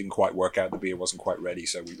 but it didn't quite work out. The beer wasn't quite ready,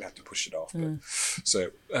 so we had to push it off. But,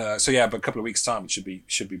 but a couple of weeks' time, it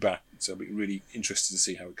should be back. So I'll be really interested to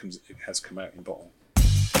see how it has come out in bottle.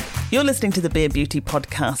 You're listening to the Beer Beauty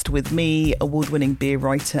Podcast with me, award-winning beer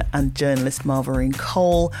writer and journalist Marvarine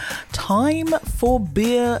Cole. Time for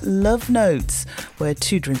Beer Love Notes, where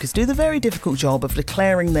 2 drinkers do the very difficult job of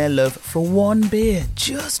declaring their love for one beer.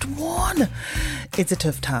 Just one. It's a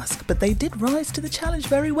tough task, but they did rise to the challenge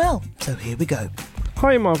very well. So here we go.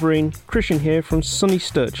 Hi Marvarine, Christian here from sunny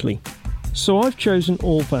Sturchley. So I've chosen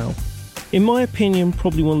Orval. In my opinion,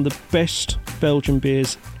 probably one of the best Belgian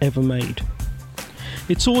beers ever made.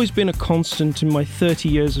 It's always been a constant in my 30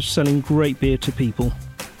 years of selling great beer to people.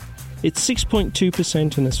 It's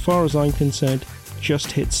 6.2% and as far as I'm concerned,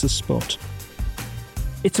 just hits the spot.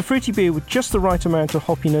 It's a fruity beer with just the right amount of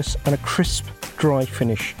hoppiness and a crisp, dry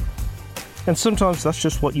finish. And sometimes that's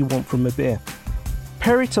just what you want from a beer.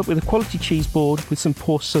 Pair it up with a quality cheese board with some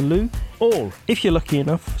Port Salut, or, if you're lucky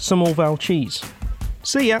enough, some Orval cheese.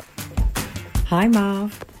 See ya! Hi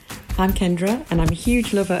Marv. I'm Kendra and I'm a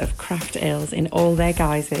huge lover of craft ales in all their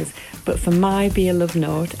guises, but for my beer love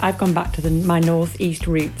note I've gone back to my northeast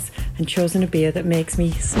roots and chosen a beer that makes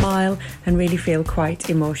me smile and really feel quite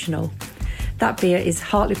emotional. That beer is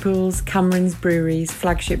Hartlepool's Cameron's Brewery's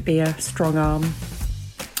flagship beer, Strong Arm.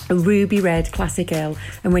 A ruby red classic ale,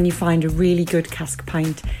 and when you find a really good cask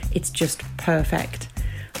pint, it's just perfect.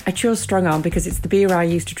 I chose Strong Arm because it's the beer I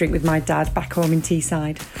used to drink with my dad back home in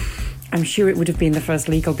Teesside. I'm sure it would have been the first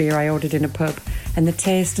legal beer I ordered in a pub, and the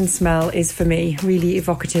taste and smell is, for me, really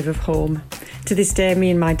evocative of home. To this day,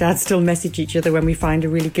 me and my dad still message each other when we find a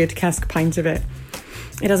really good cask pint of it.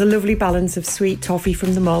 It has a lovely balance of sweet toffee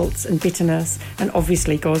from the malts and bitterness, and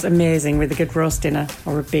obviously goes amazing with a good roast dinner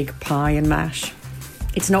or a big pie and mash.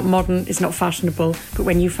 It's not modern, it's not fashionable, but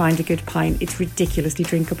when you find a good pint, it's ridiculously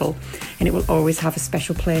drinkable, and it will always have a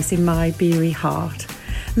special place in my beery heart.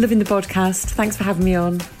 Loving the podcast. Thanks for having me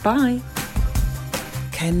on. Bye.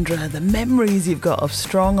 Kendra, the memories you've got of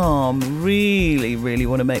Strong Arm really, really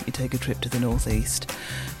want to make me take a trip to the northeast.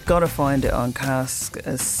 Gotta find it on cask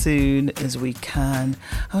as soon as we can.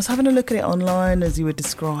 I was having a look at it online as you were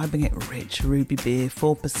describing it. Rich ruby beer,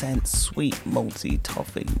 4%, sweet malty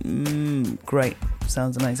toffee. Great,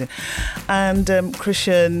 sounds amazing. And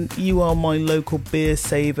Christian, you are my local beer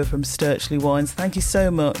saver from Sturchley Wines. Thank you so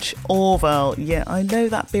much. Orval, yeah, I know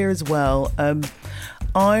that beer as well.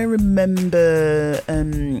 I remember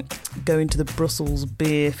going to the Brussels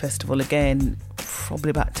Beer Festival again, probably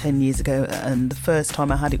about 10 years ago, and the first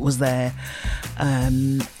time I had it was there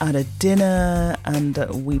at a dinner, and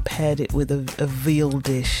we paired it with a veal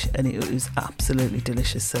dish, and it was absolutely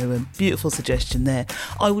delicious. So a beautiful suggestion there.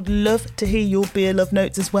 I would love to hear your beer love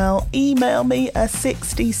notes as well. Email me a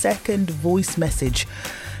 60-second voice message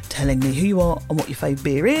telling me who you are and what your fave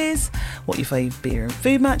beer is, what your fave beer and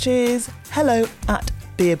food match is.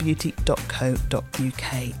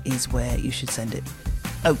 hello@beerbeauty.co.uk is where you should send it.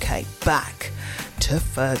 Okay, back to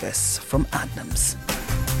Fergus from Adnams.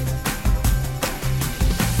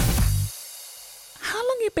 How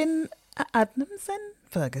long you been at Adnams then,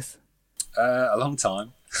 Fergus? A long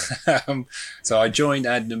time. So I joined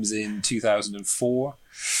Adnams in 2004.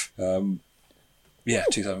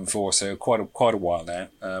 2004. So quite a while now.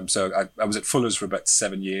 So I was at Fuller's for about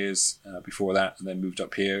 7 years before that, and then moved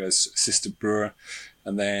up here as assistant brewer,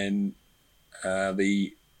 and then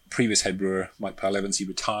the previous head brewer, Mike Powell Evans, he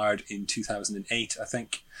retired in 2008, I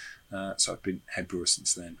think. So I've been head brewer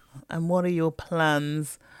since then. And what are your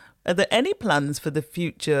plans? Are there any plans for the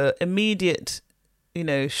future, immediate,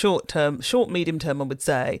 short, medium term, I would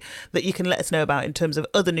say, that you can let us know about in terms of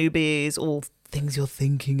other new beers or things you're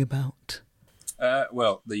thinking about?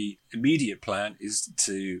 Well, the immediate plan is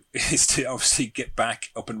to obviously get back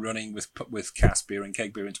up and running with cask beer and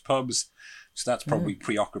keg beer into pubs. So that's probably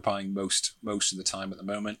preoccupying most of the time at the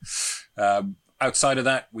moment. Outside of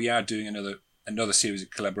that, we are doing another series of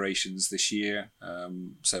collaborations this year.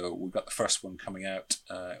 So we've got the first one coming out,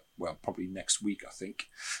 probably next week, I think,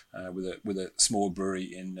 with a small brewery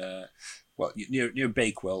in near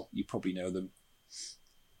Bakewell. You probably know them.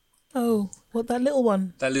 Oh, what, that little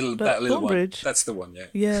one? That little one. That's the one, yeah.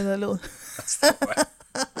 Yeah, that little. That's the one.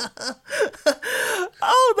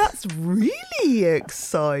 Oh, that's really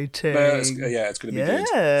exciting. It's going to be good.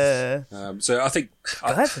 Yeah. So I think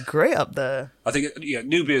that's great up there. I think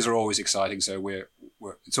new beers are always exciting. So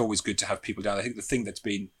it's always good to have people down. I think the thing that's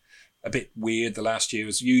been a bit weird the last year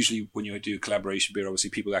is usually when you do collaboration beer, obviously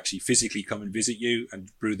people actually physically come and visit you and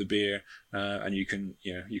brew the beer, and you can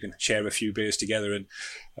share a few beers together and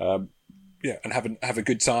and have a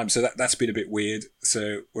good time. So that's been a bit weird.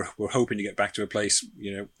 So we're hoping to get back to a place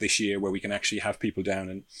this year where we can actually have people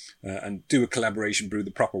down and do a collaboration brew the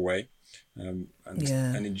proper way, and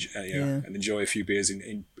enjoy a few beers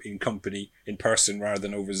in company in person rather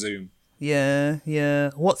than over Zoom. Yeah.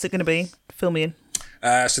 What's it going to be? Fill me in.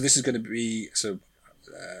 So this is going to be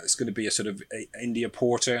it's going to be a sort of India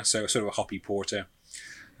porter, so sort of a hoppy porter.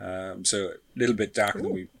 So a little bit darker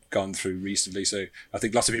than we've gone through recently. So I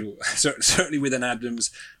think lots of people, certainly within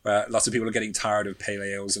Adnams, lots of people are getting tired of pale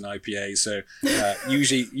ales and IPAs. So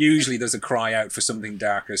usually there's a cry out for something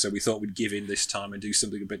darker. So we thought we'd give in this time and do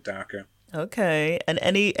something a bit darker. Okay, and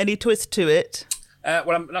any twist to it?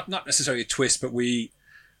 Well, not necessarily a twist, but we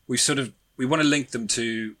want to link them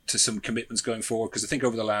to some commitments going forward, because I think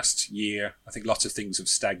over the last year, I think lots of things have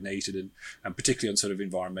stagnated, and particularly on sort of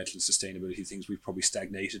environmental and sustainability things, we've probably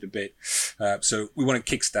stagnated a bit. So we want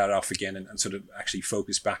to kickstart off again and sort of actually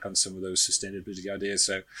focus back on some of those sustainability ideas.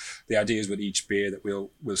 So the idea is with each beer that we'll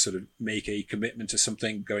sort of make a commitment to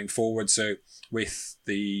something going forward. So with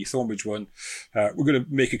the Thornbridge one, we're going to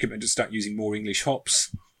make a commitment to start using more English hops.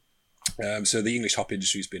 So the English hop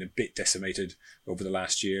industry has been a bit decimated over the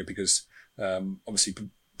last year because obviously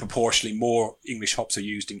proportionally more English hops are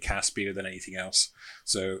used in cask beer than anything else.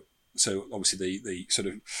 So obviously the sort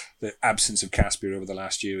of the absence of cask beer over the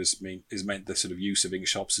last year has meant the sort of use of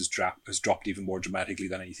English hops has dropped even more dramatically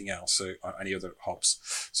than anything else. So any other hops.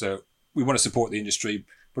 So we want to support the industry,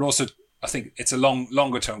 but also I think it's a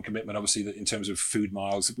longer term commitment. Obviously, that in terms of food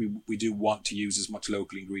miles, we do want to use as much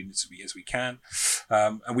local ingredients as we can,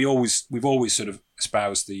 and we've always sort of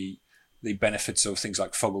espoused the benefits of things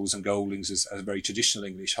like Fuggles and Goldings as very traditional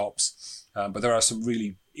English hops. But there are some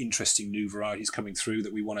really interesting new varieties coming through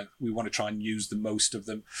that we want to try and use the most of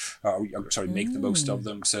them. Make the most of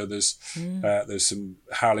them. So there's some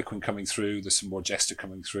Harlequin coming through. There's some more Jester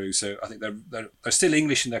coming through. So I think they're still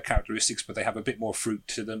English in their characteristics, but they have a bit more fruit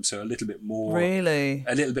to them. So a little bit more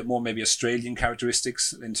maybe Australian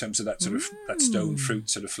characteristics in terms of that sort of that stone fruit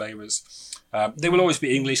sort of flavors. They will always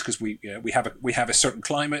be English because we have a certain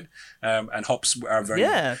climate, and hops are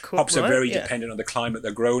very dependent on the climate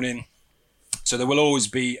they're grown in. So there will always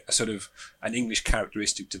be a sort of an English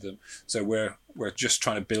characteristic to them. So we're just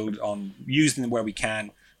trying to build on using them where we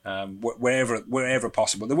can, wherever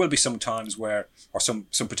possible. There will be some times where, or some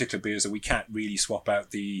particular beers that we can't really swap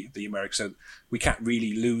out the American. So we can't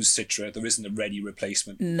really lose Citra. There isn't a ready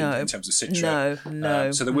replacement in terms of Citra.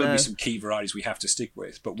 No. So there will be some key varieties we have to stick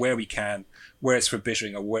with. But where we can, where it's for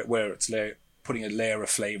bittering or where it's putting a layer of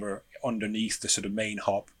flavour underneath the sort of main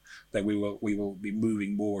hop, then we will be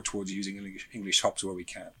moving more towards using English hops where we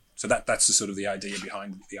can. So that's the sort of the idea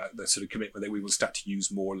behind the sort of commitment that we will start to use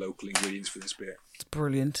more local ingredients for this beer. It's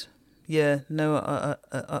brilliant. Yeah, no,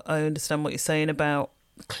 I understand what you're saying about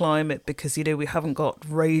climate, because we haven't got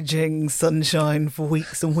raging sunshine for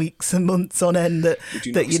weeks and weeks and months on end that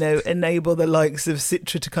enable the likes of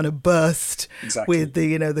Citra to kind of burst with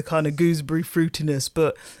the kind of gooseberry fruitiness,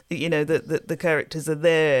 but the characters are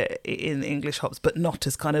there in English hops, but not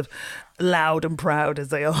as kind of loud and proud as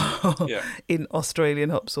they are in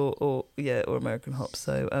Australian hops or American hops.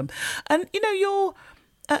 So and your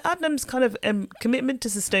Adnams' kind of commitment to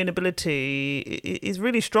sustainability is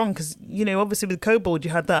really strong, because obviously with Kobold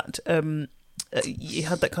you had that kind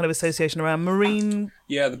of association around marine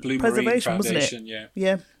the Blue Marine Foundation,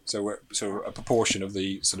 yeah. So a proportion of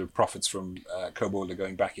the sort of profits from Kobold are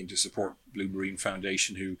going back into support Blue Marine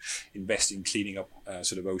Foundation, who invest in cleaning up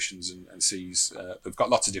sort of oceans and seas. They've got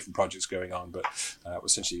lots of different projects going on, but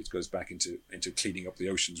essentially it goes back into cleaning up the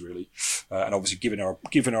oceans really. And obviously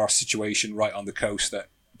given our situation right on the coast, that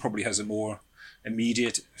probably has a more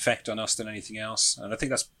immediate effect on us than anything else. And I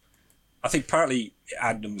think partly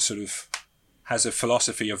Adnams sort of has a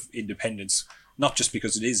philosophy of independence, not just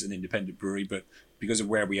because it is an independent brewery, but because of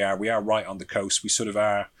where we are. We are right on the coast. We sort of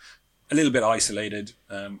are a little bit isolated.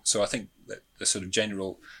 So I think that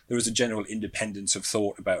there is a general independence of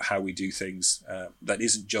thought about how we do things that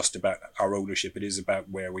isn't just about our ownership. It is about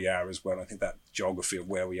where we are as well. I think that geography of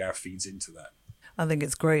where we are feeds into that. I think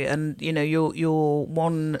it's great, and you're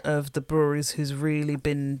one of the breweries who's really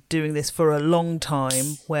been doing this for a long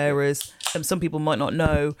time, whereas some people might not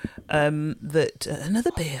know that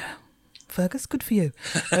another beer, Fergus, good for you.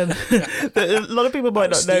 But a lot of people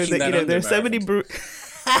might not know that there are so many breweries.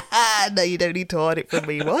 No, you don't need to hide it from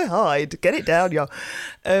me. Why hide? Get it down, y'all.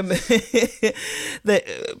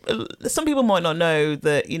 Some people might not know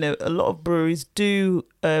that a lot of breweries do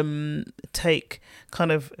take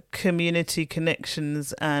kind of community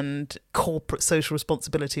connections and corporate social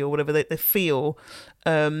responsibility, or whatever they feel.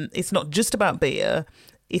 It's not just about beer.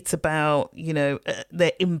 It's about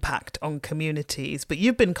their impact on communities. But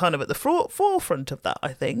you've been kind of at the forefront of that,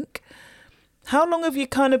 I think. How long have you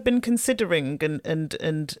kind of been considering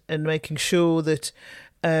and making sure that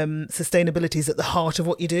sustainability is at the heart of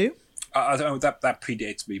what you do? That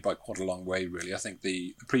predates me by quite a long way, really. I think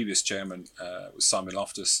the previous chairman was Simon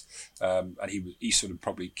Loftus, and he sort of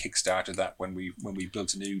probably kick-started that when we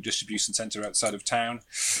built a new distribution centre outside of town.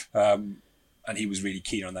 And he was really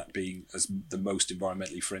keen on that being as the most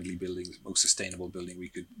environmentally friendly building, most sustainable building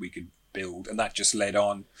we could build, and that just led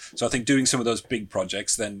on. So I think doing some of those big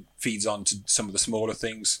projects then feeds on to some of the smaller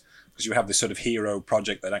things, because you have this sort of hero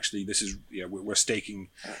project that actually this is we're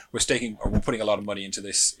putting a lot of money into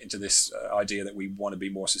this idea that we want to be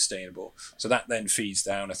more sustainable. So that then feeds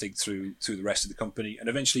down, I think, through the rest of the company, and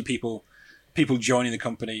eventually people joining the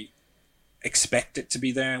company expect it to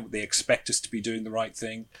be there. They expect us to be doing the right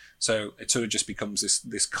thing. So it sort of just becomes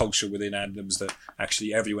this culture within Adnams that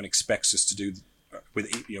actually everyone expects us to do.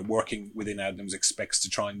 Working within Adnams expects to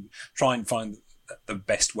try and find the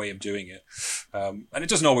best way of doing it. And it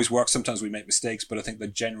doesn't always work. Sometimes we make mistakes, but I think the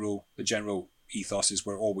general ethos is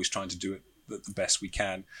we're always trying to do it the best we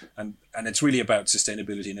can, and it's really about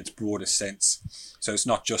sustainability in its broadest sense. So it's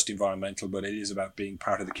not just environmental, but it is about being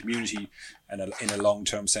part of the community and in a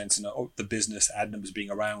long-term sense, and the business Adnams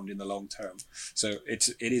being around in the long term. So it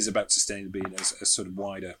is about sustainability as a sort of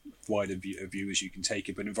wider view as you can take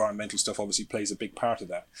it. But environmental stuff obviously plays a big part of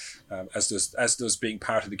that, as does being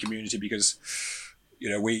part of the community, because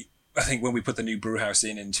I think when we put the new brew house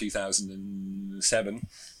in 2007.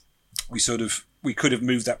 we could have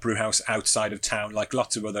moved that brew house outside of town, like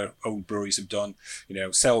lots of other old breweries have done.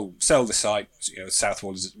 Sell the site.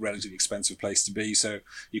 Southwold is a relatively expensive place to be, so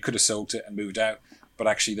you could have sold it and moved out. But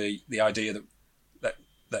actually, the idea that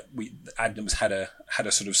Adnams had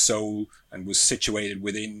a sort of soul and was situated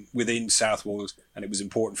within Southwold, and it was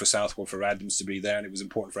important for Southwold for Adnams to be there, and it was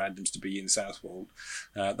important for Adnams to be in Southwold.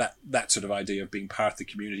 That sort of idea of being part of the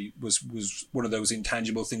community was one of those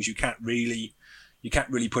intangible things you can't really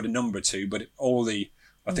put a number to, but all the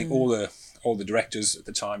directors at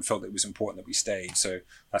the time felt it was important that we stayed, so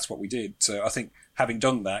that's what we did. So I think having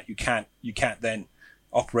done that, you can't then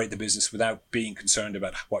operate the business without being concerned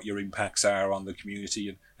about what your impacts are on the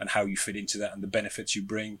community and how you fit into that and the benefits you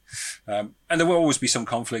bring. And there will always be some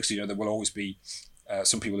conflicts. There will always be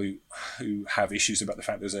some people who have issues about the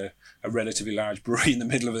fact there's a relatively large brewery in the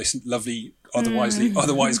middle of this lovely,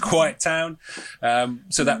 otherwise quiet town.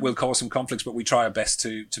 So that will cause some conflicts, but we try our best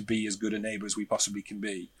to be as good a neighbour as we possibly can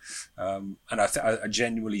be. And I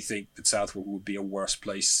genuinely think that Southwold would be a worse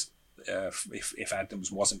place if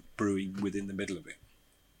Adnams wasn't brewing within the middle of it.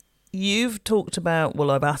 You've talked about, well,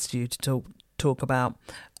 I've asked you to talk about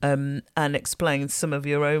and explain some of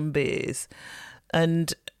your own beers.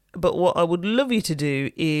 But what I would love you to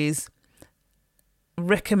do is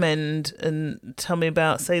recommend and tell me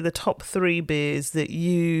about, say, the top 3 beers that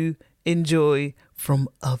you enjoy from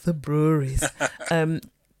other breweries. And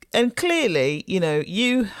clearly,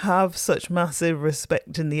 you have such massive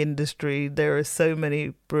respect in the industry. There are so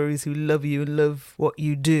many breweries who love you and love what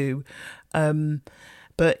you do.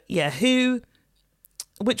 But yeah,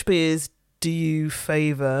 which beers do you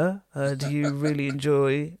favour? Do you really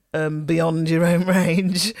enjoy beyond your own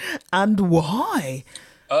range, and why?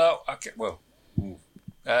 Okay. Well,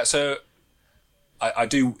 so I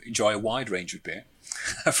do enjoy a wide range of beer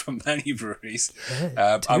from many breweries.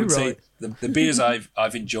 I would say the beers I've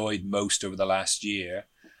enjoyed most over the last year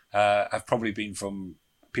have probably been from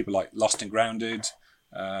people like Lost and Grounded,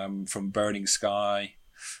 from Burning Sky.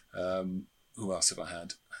 Who else have I had? I'm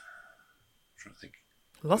trying to think.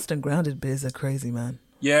 Lost and Grounded beers are crazy, man.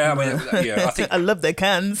 Yeah, I think I love their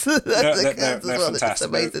cans. They're fantastic. It's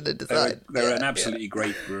amazing to design. They're an absolutely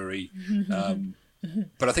great brewery.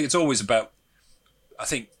 But I think it's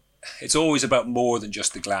always about more than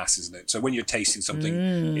just the glass, isn't it? So when you're tasting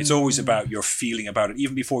something, it's always about your feeling about it,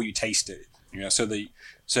 even before you taste it. So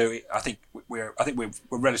I think we're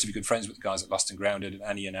relatively good friends with the guys at Lost and Grounded, and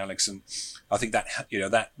Annie and Alex, and I think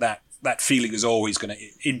that feeling is always going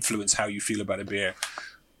to influence how you feel about a beer.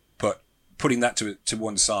 But putting that to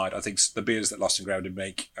one side, I think the beers that Lost and Grounded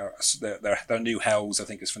make, their new Hells, I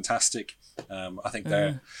think is fantastic. I think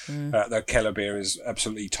their Keller beer is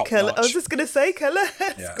absolutely top notch. I was just going to say Keller.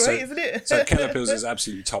 It's great, isn't it? So Keller Pils is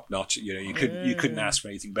absolutely top notch. You couldn't ask for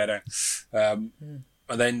anything better.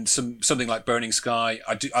 And then something like Burning Sky.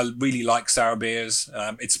 I really like sour beers.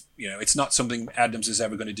 It's not something Adnams is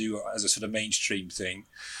ever going to do as a sort of mainstream thing.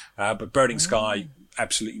 But Burning Sky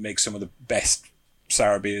absolutely makes some of the best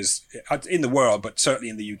sour beers in the world, but certainly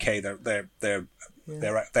in the UK,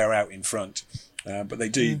 they're out in front. But they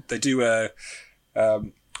do a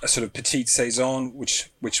sort of petite saison, which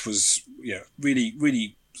was really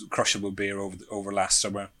really crushable beer over last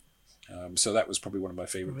summer. So that was probably one of my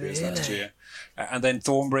favourite beers last year. And then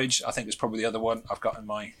Thornbridge, I think, is probably the other one I've got in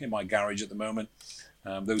my garage at the moment.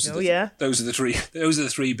 Those are the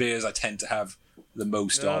three beers I tend to have the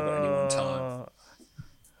most of at any one time.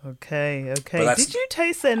 Okay. Did you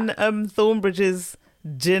taste then Thornbridge's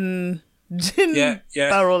gin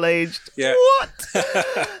barrel aged? Yeah. What?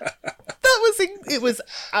 It was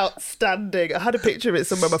outstanding. I had a picture of it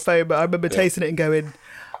somewhere on my phone, but I remember tasting it and going,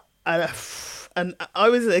 and I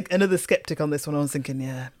was another skeptic on this one. I was thinking,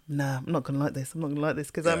 I'm not going to like this.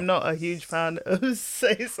 Because I'm not a huge fan of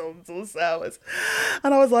saisons or sours.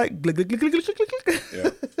 And I was like, glug, glug, glug, glug, glug, glug. Yeah.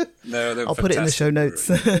 No, I'll put it in the show notes.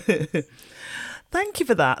 Thank you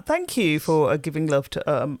for that. Thank you for giving love to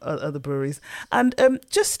other breweries. And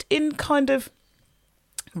just in kind of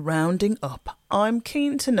rounding up, I'm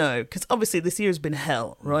keen to know, because obviously this year has been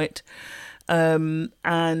hell, right?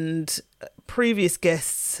 And previous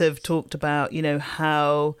guests have talked about,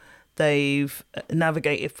 how they've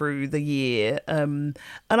navigated through the year. And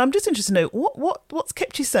I'm just interested to know what's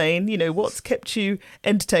kept you sane, what's kept you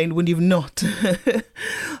entertained when you've not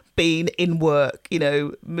been in work,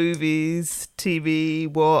 movies, TV,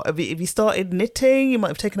 what? Have you started knitting? You might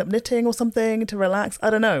have taken up knitting or something to relax. I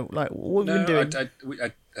don't know. Like, what have you been doing?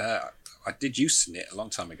 I did used to knit a long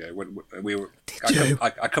time ago. When we were,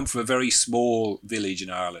 I come from a very small village in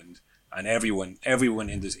Ireland, and everyone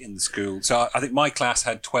in the school. So I think my class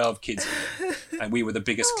had 12 kids in it, and we were the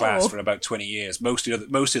biggest class for about 20 years. Most of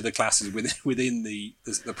the classes within the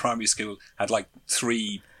primary school had like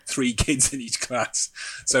three kids in each class.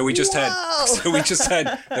 So we just had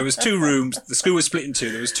there was 2 rooms. The school was split in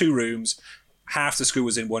 2. There was 2 rooms. Half the school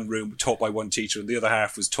was in one room, taught by one teacher, and the other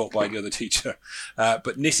half was taught by the other teacher.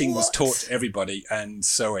 But knitting was taught to everybody, and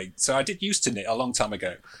sewing. So I did used to knit a long time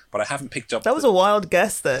ago, but I haven't picked up. That was a wild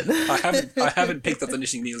guess, then. I haven't picked up the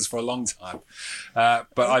knitting needles for a long time. But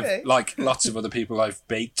okay. I've, like lots of other people, I've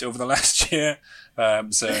baked over the last year.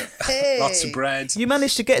 Lots of bread. You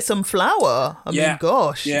managed to get some flour. I mean,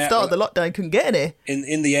 gosh, you started the lockdown, couldn't get any.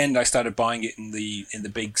 In the end, I started buying it in the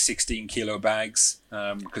big 16-kilo bags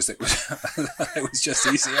because it was just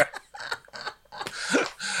easier.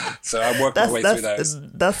 So I worked my way through those.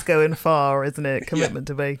 That's going far, isn't it? Commitment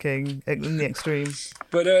to baking in the extreme.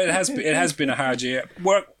 But it has been a hard year.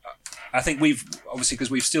 I think we've obviously,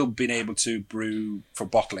 because we've still been able to brew for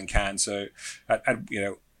bottle and can. So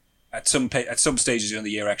at some stages during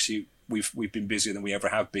the year, actually, we've been busier than we ever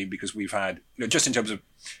have been, because we've had, just in terms of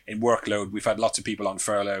in workload, we've had lots of people on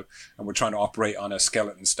furlough, and we're trying to operate on a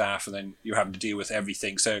skeleton staff, and then you're having to deal with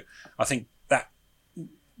everything. So I think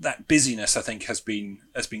that busyness, I think, has been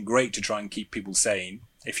great to try and keep people sane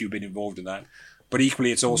if you've been involved in that. But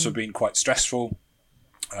equally, it's also been quite stressful.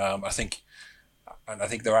 I think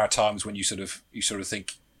there are times when you sort of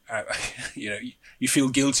think, you feel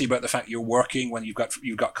guilty about the fact you're working when you've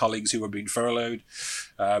got colleagues who are being furloughed,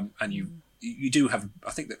 and you do have,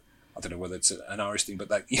 I think that, I don't know whether it's an Irish thing, but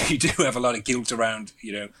that you do have a lot of guilt around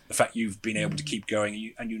the fact you've been able to keep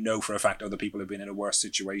going, and you know for a fact other people have been in a worse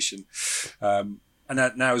situation, and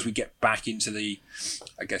that now, as we get back into the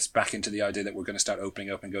idea that we're going to start opening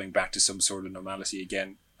up and going back to some sort of normality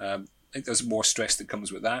again, I think there's more stress that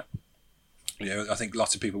comes with that. I think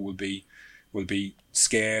lots of people will be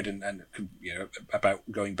scared and about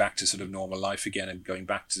going back to sort of normal life again and going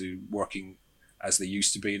back to working as they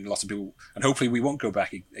used to be, and lots of people, and hopefully we won't go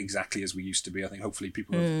back exactly as we used to be. I think hopefully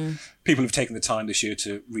people have taken the time this year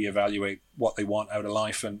to reevaluate what they want out of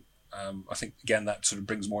life, and I think again that sort of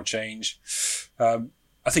brings more change. I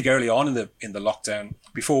think early on in the lockdown,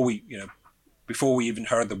 before we even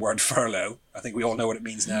heard the word furlough, I think we all know what it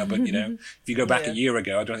means now, but if you go back a year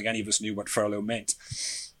ago, I don't think any of us knew what furlough meant.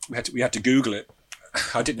 We had to Google it.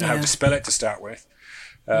 I didn't know how to spell it to start with.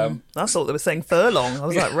 I thought they were saying furlong. I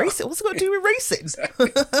was like, racing? What's it got to do with racing?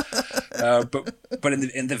 Exactly. But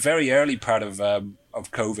in the very early part of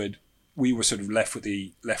COVID, we were sort of left with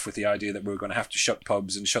the idea that we were going to have to shut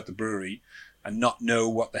pubs and shut the brewery, and not know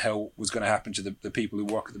what the hell was going to happen to the people who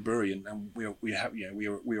work at the brewery. And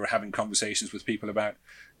we were having conversations with people about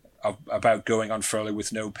going on furlough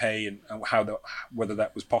with no pay, and whether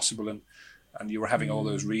that was possible, and you were having all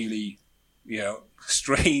those really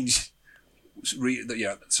strange,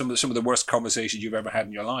 some of the worst conversations you've ever had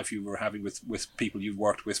in your life. You were having with people you've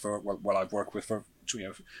worked with I've worked with for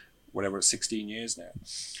 16 years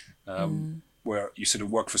now, where you sort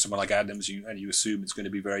of work for someone like Adnams, and you assume it's going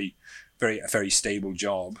to be a very stable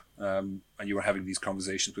job, and you were having these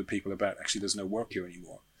conversations with people about, actually there's no work here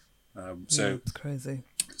anymore. So it's crazy.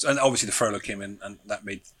 And obviously the furlough came in, and that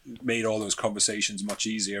made all those conversations much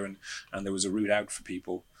easier, and there was a route out for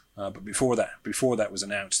people. But before that was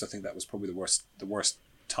announced, I think that was probably the worst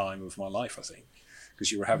time of my life, I think,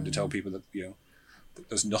 because you were having to tell people that that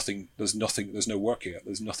there's no work here,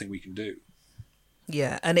 there's nothing we can do.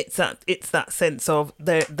 Yeah, and it's that sense of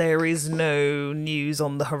there is no news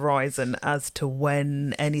on the horizon as to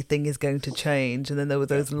when anything is going to change, and then there were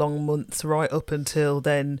those long months right up until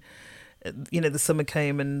then. The summer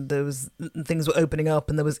came and things were opening up,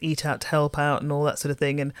 and there was Eat Out to Help Out and all that sort of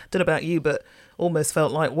thing. And I don't know about you, but almost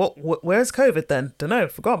felt like, where's COVID then? Don't know,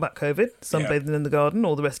 forgot about COVID. Sunbathing in the garden,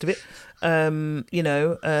 all the rest of it.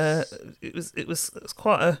 It was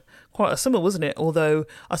quite a summer, wasn't it? Although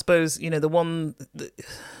I suppose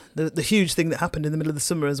the huge thing that happened in the middle of the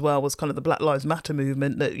summer as well was kind of the Black Lives Matter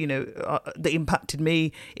movement that that impacted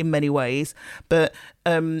me in many ways. But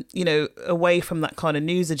away from that kind of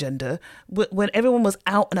news agenda, when everyone was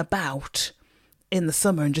out and about in the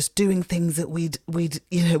summer and just doing things that we'd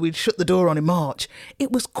shut the door on in March,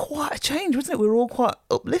 it was quite a change, wasn't it? We were all quite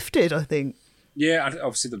uplifted, I think. Yeah,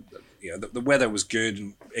 obviously the weather was good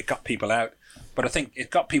and it got people out, but I think it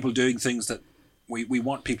got people doing things that we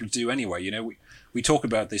want people to do anyway. We talk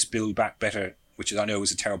about this Build Back Better, which I know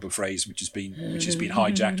is a terrible phrase, which has been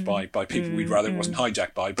hijacked by people we'd rather it wasn't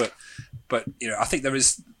hijacked by. But I think there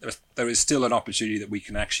is still an opportunity that we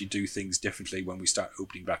can actually do things differently when we start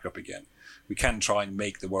opening back up again. We can try and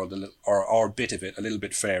make the world or a bit of it a little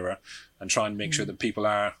bit fairer, and try and make sure that people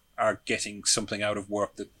are getting something out of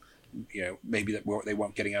work that maybe that they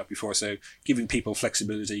weren't getting out before. So giving people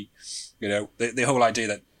flexibility, the whole idea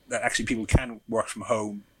that actually people can work from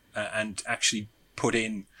home and actually put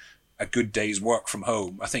in a good day's work from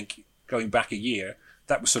home. I think going back a year,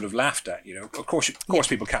 that was sort of laughed at. Of course,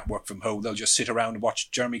 people can't work from home. They'll just sit around and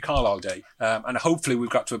watch Jeremy Kyle all day. And hopefully we've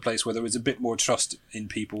got to a place where there is a bit more trust in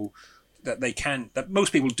people that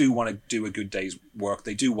most people do want to do a good day's work.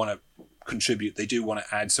 They do want to contribute. They do want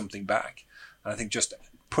to add something back. And I think just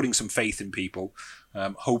putting some faith in people,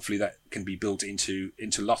 hopefully that can be built into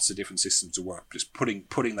lots of different systems of work. Just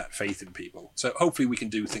putting that faith in people. So hopefully we can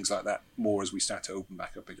do things like that more as we start to open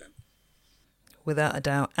back up again. Without a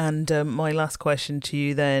doubt. And my last question to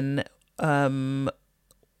you then,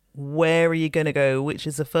 where are you going to go? Which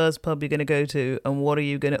is the first pub you're going to go to? And what are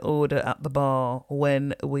you going to order at the bar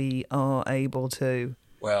when we are able to?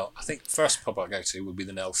 Well, I think the first pub I'll go to will be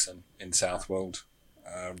the Nelson in Southwold.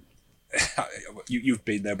 You've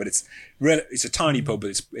been there, but it's a tiny pub,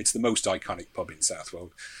 but it's the most iconic pub in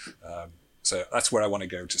Southwold. So that's where I want to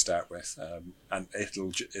go to start with. And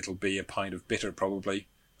it'll be a pint of bitter probably.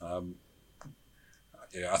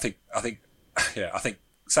 I think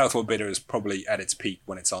Southwold Bitter is probably at its peak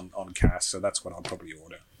when it's on cast, so that's what I'll probably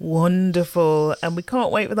order. Wonderful. And we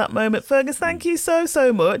can't wait for that moment. Fergus, thank you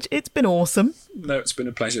so much. It's been awesome. No, it's been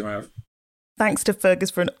a pleasure, Mav. Thanks to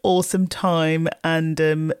Fergus for an awesome time. And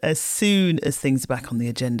as soon as things are back on the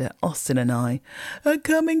agenda, Austin and I are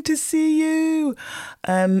coming to see you.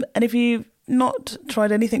 And if you've not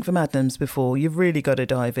tried anything from Adnams before, you've really got to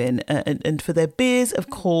dive in. And for their beers, of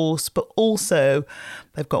course, but also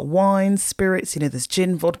they've got wines, spirits, there's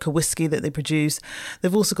gin, vodka, whiskey that they produce.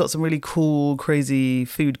 They've also got some really cool, crazy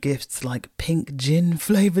food gifts like pink gin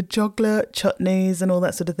flavoured chocolate, chutneys and all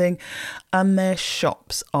that sort of thing. And their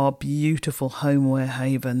shops are beautiful homeware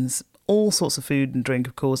havens. All sorts of food and drink,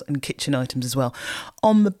 of course, and kitchen items as well.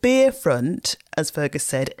 On the beer front, as Fergus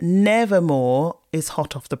said, Nevermore is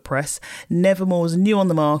hot off the press. Nevermore is new on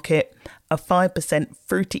the market. A 5%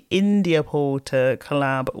 fruity India porter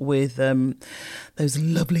collab with those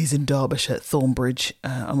lovelies in Derbyshire at Thornbridge.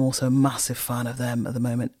 I'm also a massive fan of them at the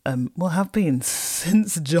moment. Have been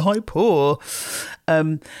since Jaipur.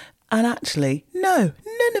 And actually, no,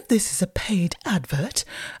 none of this is a paid advert.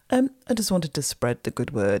 I just wanted to spread the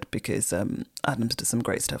good word because Adnams does some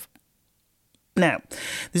great stuff. Now,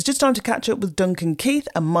 there's just time to catch up with Duncan Keith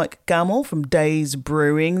and Mike Gamble from Days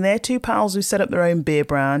Brewing. They're two pals who set up their own beer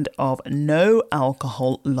brand of no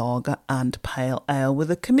alcohol lager and pale ale with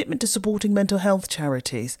a commitment to supporting mental health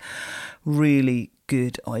charities. Really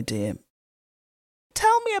good idea.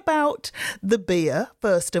 Tell me about the beer,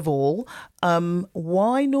 first of all.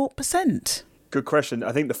 Why 0%? Good question.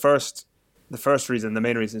 I think the first reason, the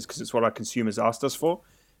main reason is because it's what our consumers asked us for.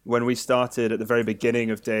 When we started at the very beginning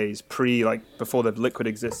of Days, before the liquid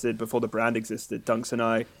existed, before the brand existed, Dunks and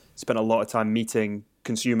I spent a lot of time meeting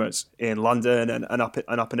consumers in London and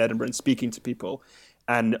up in Edinburgh and speaking to people.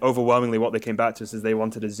 And overwhelmingly what they came back to us is they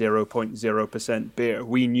wanted a 0.0% beer.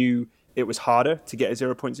 We knew it was harder to get a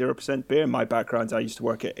 0.0% beer. In my background, I used to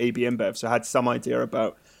work at AB InBev, so I had some idea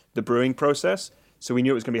about the brewing process. So we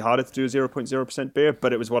knew it was going to be harder to do a 0.0% beer,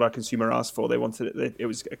 but it was what our consumer asked for. They wanted it. It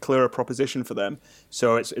was a clearer proposition for them.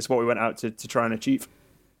 So it's what we went out to try and achieve.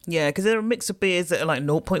 Yeah, because there are a mix of beers that are like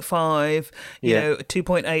 0.5, you know,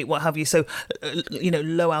 2.8, what have you. So,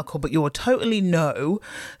 low alcohol, but you're totally no.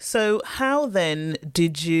 So how then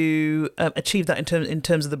did you achieve that in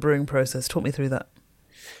terms of the brewing process? Talk me through that.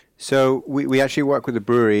 So we actually work with a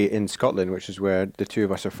brewery in Scotland, which is where the two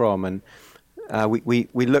of us are from, and we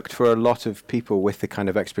looked for a lot of people with the kind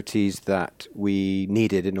of expertise that we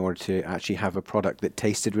needed in order to actually have a product that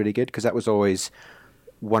tasted really good, because that was always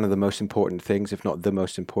one of the most important things, if not the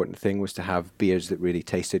most important thing, was to have beers that really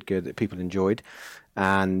tasted good, that people enjoyed.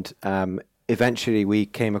 And eventually we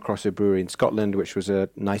came across a brewery in Scotland, which was a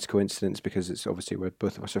nice coincidence because it's obviously where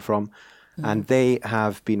both of us are from. Mm-hmm. And they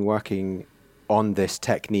have been working on this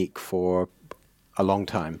technique for a long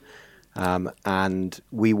time. And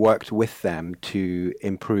we worked with them to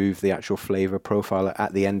improve the actual flavor profile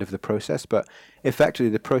at the end of the process. But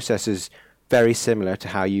effectively, the process is very similar to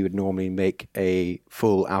how you would normally make a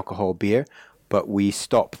full alcohol beer, but we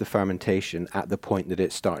stop the fermentation at the point that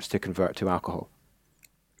it starts to convert to alcohol.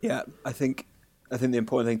 Yeah, I think the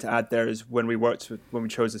important thing to add there is when we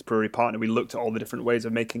chose this brewery partner, we looked at all the different ways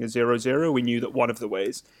of making a 0.0. We knew that one of the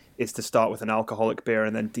ways is to start with an alcoholic beer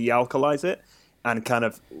and then de-alkalize it. And kind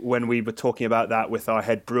of when we were talking about that with our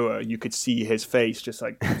head brewer, you could see his face just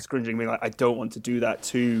like scrunging me, like, I don't want to do that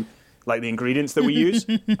to like the ingredients that we use,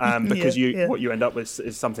 because what you end up with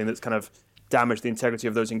is something that's kind of damaged the integrity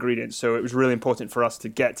of those ingredients. So it was really important for us to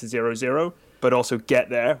get to 0.0 but also get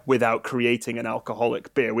there without creating an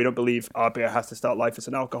alcoholic beer. We don't believe our beer has to start life as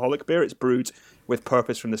an alcoholic beer. It's brewed with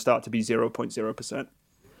purpose from the start to be 0.0%.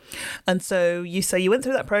 And so you say you went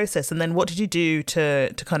through that process, and then what did you do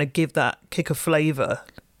to kind of give that kick of flavour?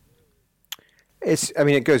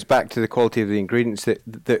 It goes back to the quality of the ingredients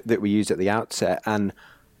that we used at the outset. And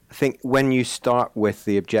I think when you start with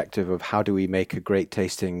the objective of how do we make a great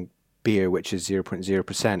tasting beer, which is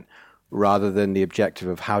 0.0%, rather than the objective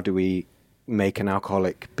of how do we make an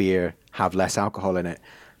alcoholic beer have less alcohol in it,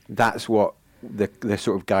 that's what the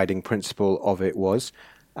sort of guiding principle of it was.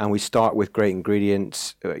 And we start with great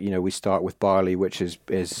ingredients. We start with barley, which is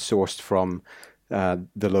sourced from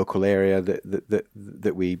the local area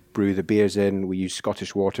that we brew the beers in. We use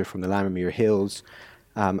Scottish water from the Lammermuir Hills,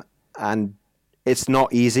 and it's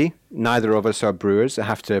not easy. Neither of us are brewers. I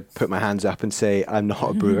have to put my hands up and say I'm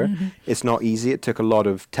not a brewer. It's not easy. It took a lot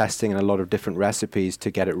of testing and a lot of different recipes to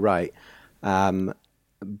get it right.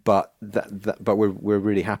 But we're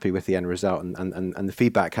really happy with the end result, and the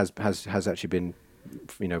feedback has actually been,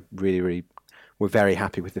 really, we're very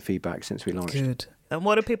happy with the feedback since we launched. Good. And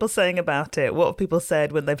what are people saying about it? What have people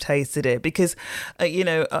said when they've tasted it? Because,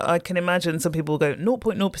 I can imagine some people will go,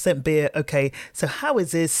 0.0% beer. Okay, so how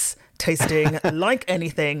is this tasting like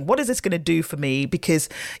anything? What is this going to do for me? Because,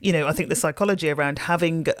 I think the psychology around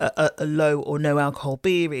having a low or no alcohol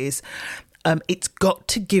beer is it's got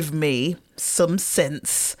to give me some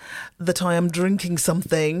sense that I am drinking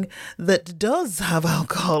something that does have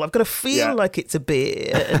alcohol. I've got to feel like it's a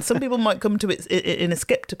beer. And some people might come to it in a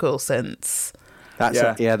skeptical sense. That's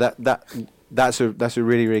a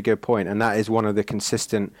really, really good point. And that is one of the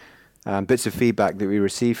consistent bits of feedback that we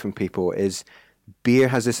receive from people is beer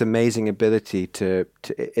has this amazing ability to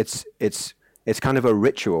it's kind of a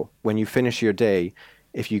ritual. When you finish your day,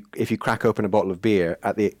 if you crack open a bottle of beer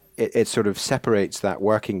it sort of separates that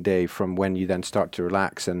working day from when you then start to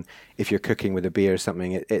relax. And if you're cooking with a beer or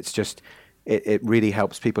something, it really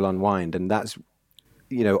helps people unwind. And that's,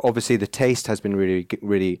 obviously the taste has been really,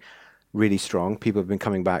 really, really strong. People have been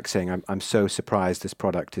coming back saying, I'm so surprised this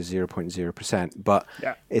product is 0.0%. But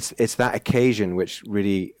it's that occasion which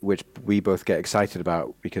we both get excited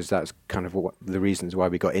about, because that's kind of the reasons why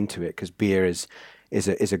we got into it, because beer is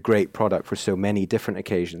a great product for so many different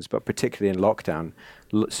occasions, but particularly in lockdown,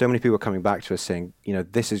 so many people are coming back to us saying,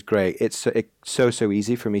 this is great. It's so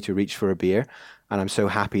easy for me to reach for a beer, and I'm so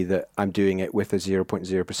happy that I'm doing it with a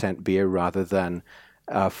 0.0% beer rather than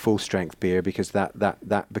a full strength beer, because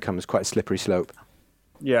that becomes quite a slippery slope.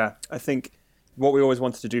 Yeah, I think what we always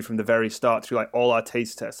wanted to do from the very start through all our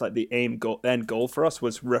taste tests, the end goal for us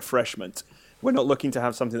was refreshment. We're not looking to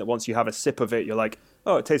have something that once you have a sip of it, you're like,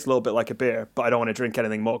 oh, it tastes a little bit like a beer, but I don't want to drink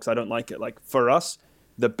anything more because I don't like it. For us,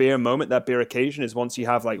 the beer moment, that beer occasion is once you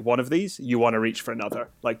have one of these, you want to reach for another.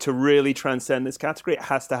 To really transcend this category, it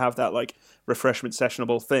has to have that refreshment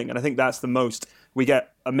sessionable thing. And I think that's the most, we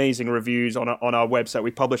get amazing reviews on our website.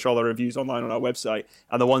 We publish all the reviews online on our website.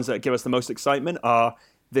 And the ones that give us the most excitement are,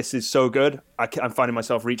 this is so good, I'm finding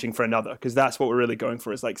myself reaching for another, because that's what we're really going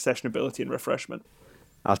for, is sessionability and refreshment.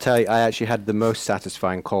 I'll tell you, I actually had the most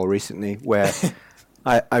satisfying call recently where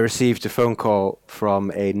I received a phone call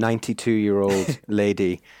from a 92-year-old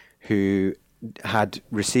lady who had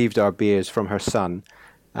received our beers from her son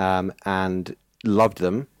and loved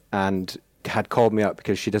them, and had called me up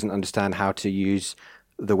because she doesn't understand how to use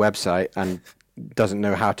the website and doesn't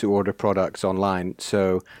know how to order products online.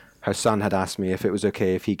 So her son had asked me if it was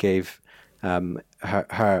okay if he gave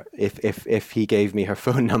if he gave me her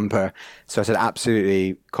phone number. So I said,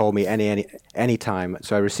 absolutely, call me any time.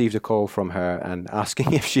 So I received a call from her and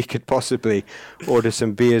asking if she could possibly order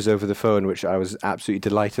some beers over the phone, which I was absolutely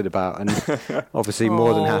delighted about, and obviously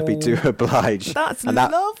more than happy to oblige. That's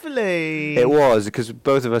lovely. It was, because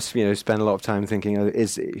both of us, spend a lot of time thinking,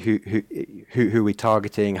 is who we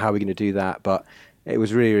targeting, how are we going to do that? But it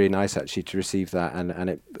was really, really nice actually to receive that, and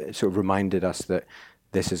it sort of reminded us that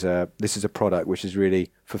this is a product which is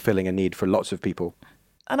really fulfilling a need for lots of people.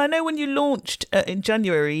 And I know when you launched in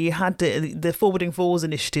January, you had the Forwarding Falls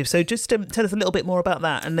initiative. So just tell us a little bit more about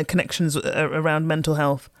that and the connections around mental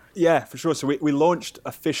health. Yeah, for sure. So we launched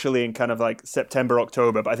officially in kind of September,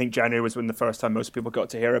 October, but I think January was when the first time most people got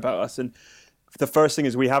to hear about us. And the first thing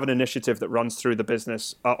is we have an initiative that runs through the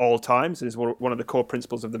business at all times. It is one of the core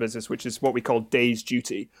principles of the business, which is what we call Day's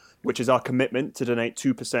Duty, which is our commitment to donate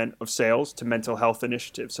 2% of sales to mental health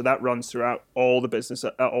initiatives. So that runs throughout all the business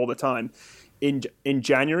at all the time. in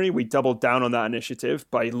January, we doubled down on that initiative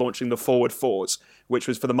by launching the Forward Fours, which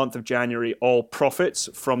was for the month of January. All proceeds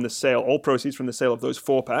from the sale of those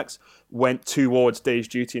 4-packs went towards Days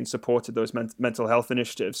Duty and supported those mental health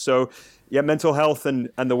initiatives. So, yeah, mental health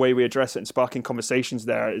and the way we address it and sparking conversations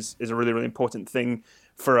there is a really, really important thing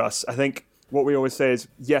for us. I think what we always say is,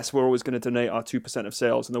 yes, we're always going to donate our 2% of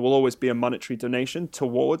sales, and there will always be a monetary donation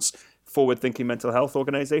towards forward-thinking mental health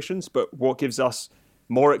organizations. But what gives us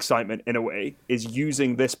more excitement, in a way, is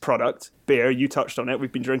using this product, beer. You touched on it.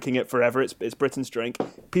 We've been drinking it forever. It's Britain's drink.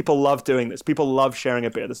 People love doing this. People love sharing a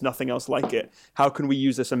beer. There's nothing else like it. How can we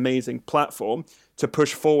use this amazing platform to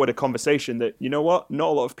push forward a conversation that, you know what, not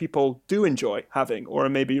a lot of people do enjoy having or are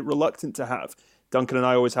maybe reluctant to have? Duncan and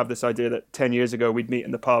I always have this idea that 10 years ago we'd meet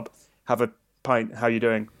in the pub, have a pint. How you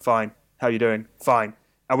doing? Fine. How you doing? Fine.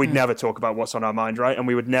 And we'd never talk about what's on our mind, right? And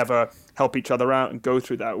we would never help each other out and go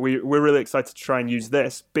through that. We're really excited to try and use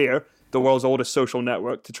this, beer, the world's oldest social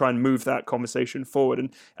network, to try and move that conversation forward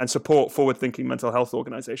and support forward-thinking mental health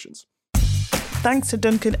organizations. Thanks to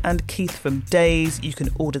Duncan and Keith from Days. You can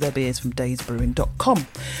order their beers from daysbrewing.com.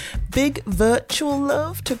 Big virtual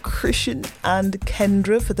love to Christian and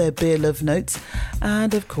Kendra for their beer love notes.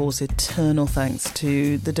 And of course, eternal thanks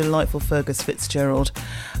to the delightful Fergus Fitzgerald,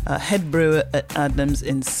 head brewer at Adnams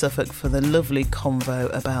in Suffolk, for the lovely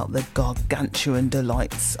convo about the gargantuan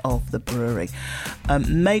delights of the brewery.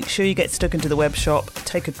 Make sure you get stuck into the web shop.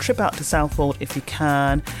 Take a trip out to Southwold if you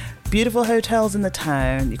can. Beautiful hotels in the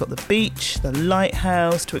town. You've got the beach, the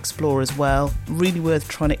lighthouse to explore as well. Really worth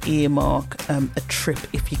trying to earmark a trip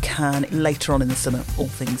if you can later on in the summer, all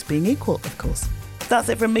things being equal, of course. That's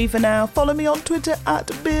it from me for now. Follow me on Twitter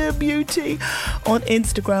 @BeerBeauty, on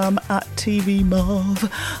Instagram @TVMarv.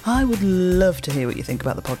 I would love to hear what you think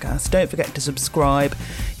about the podcast. Don't forget to subscribe.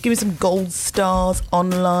 Give me some gold stars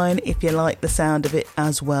online if you like the sound of it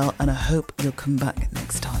as well. And I hope you'll come back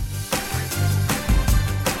next time.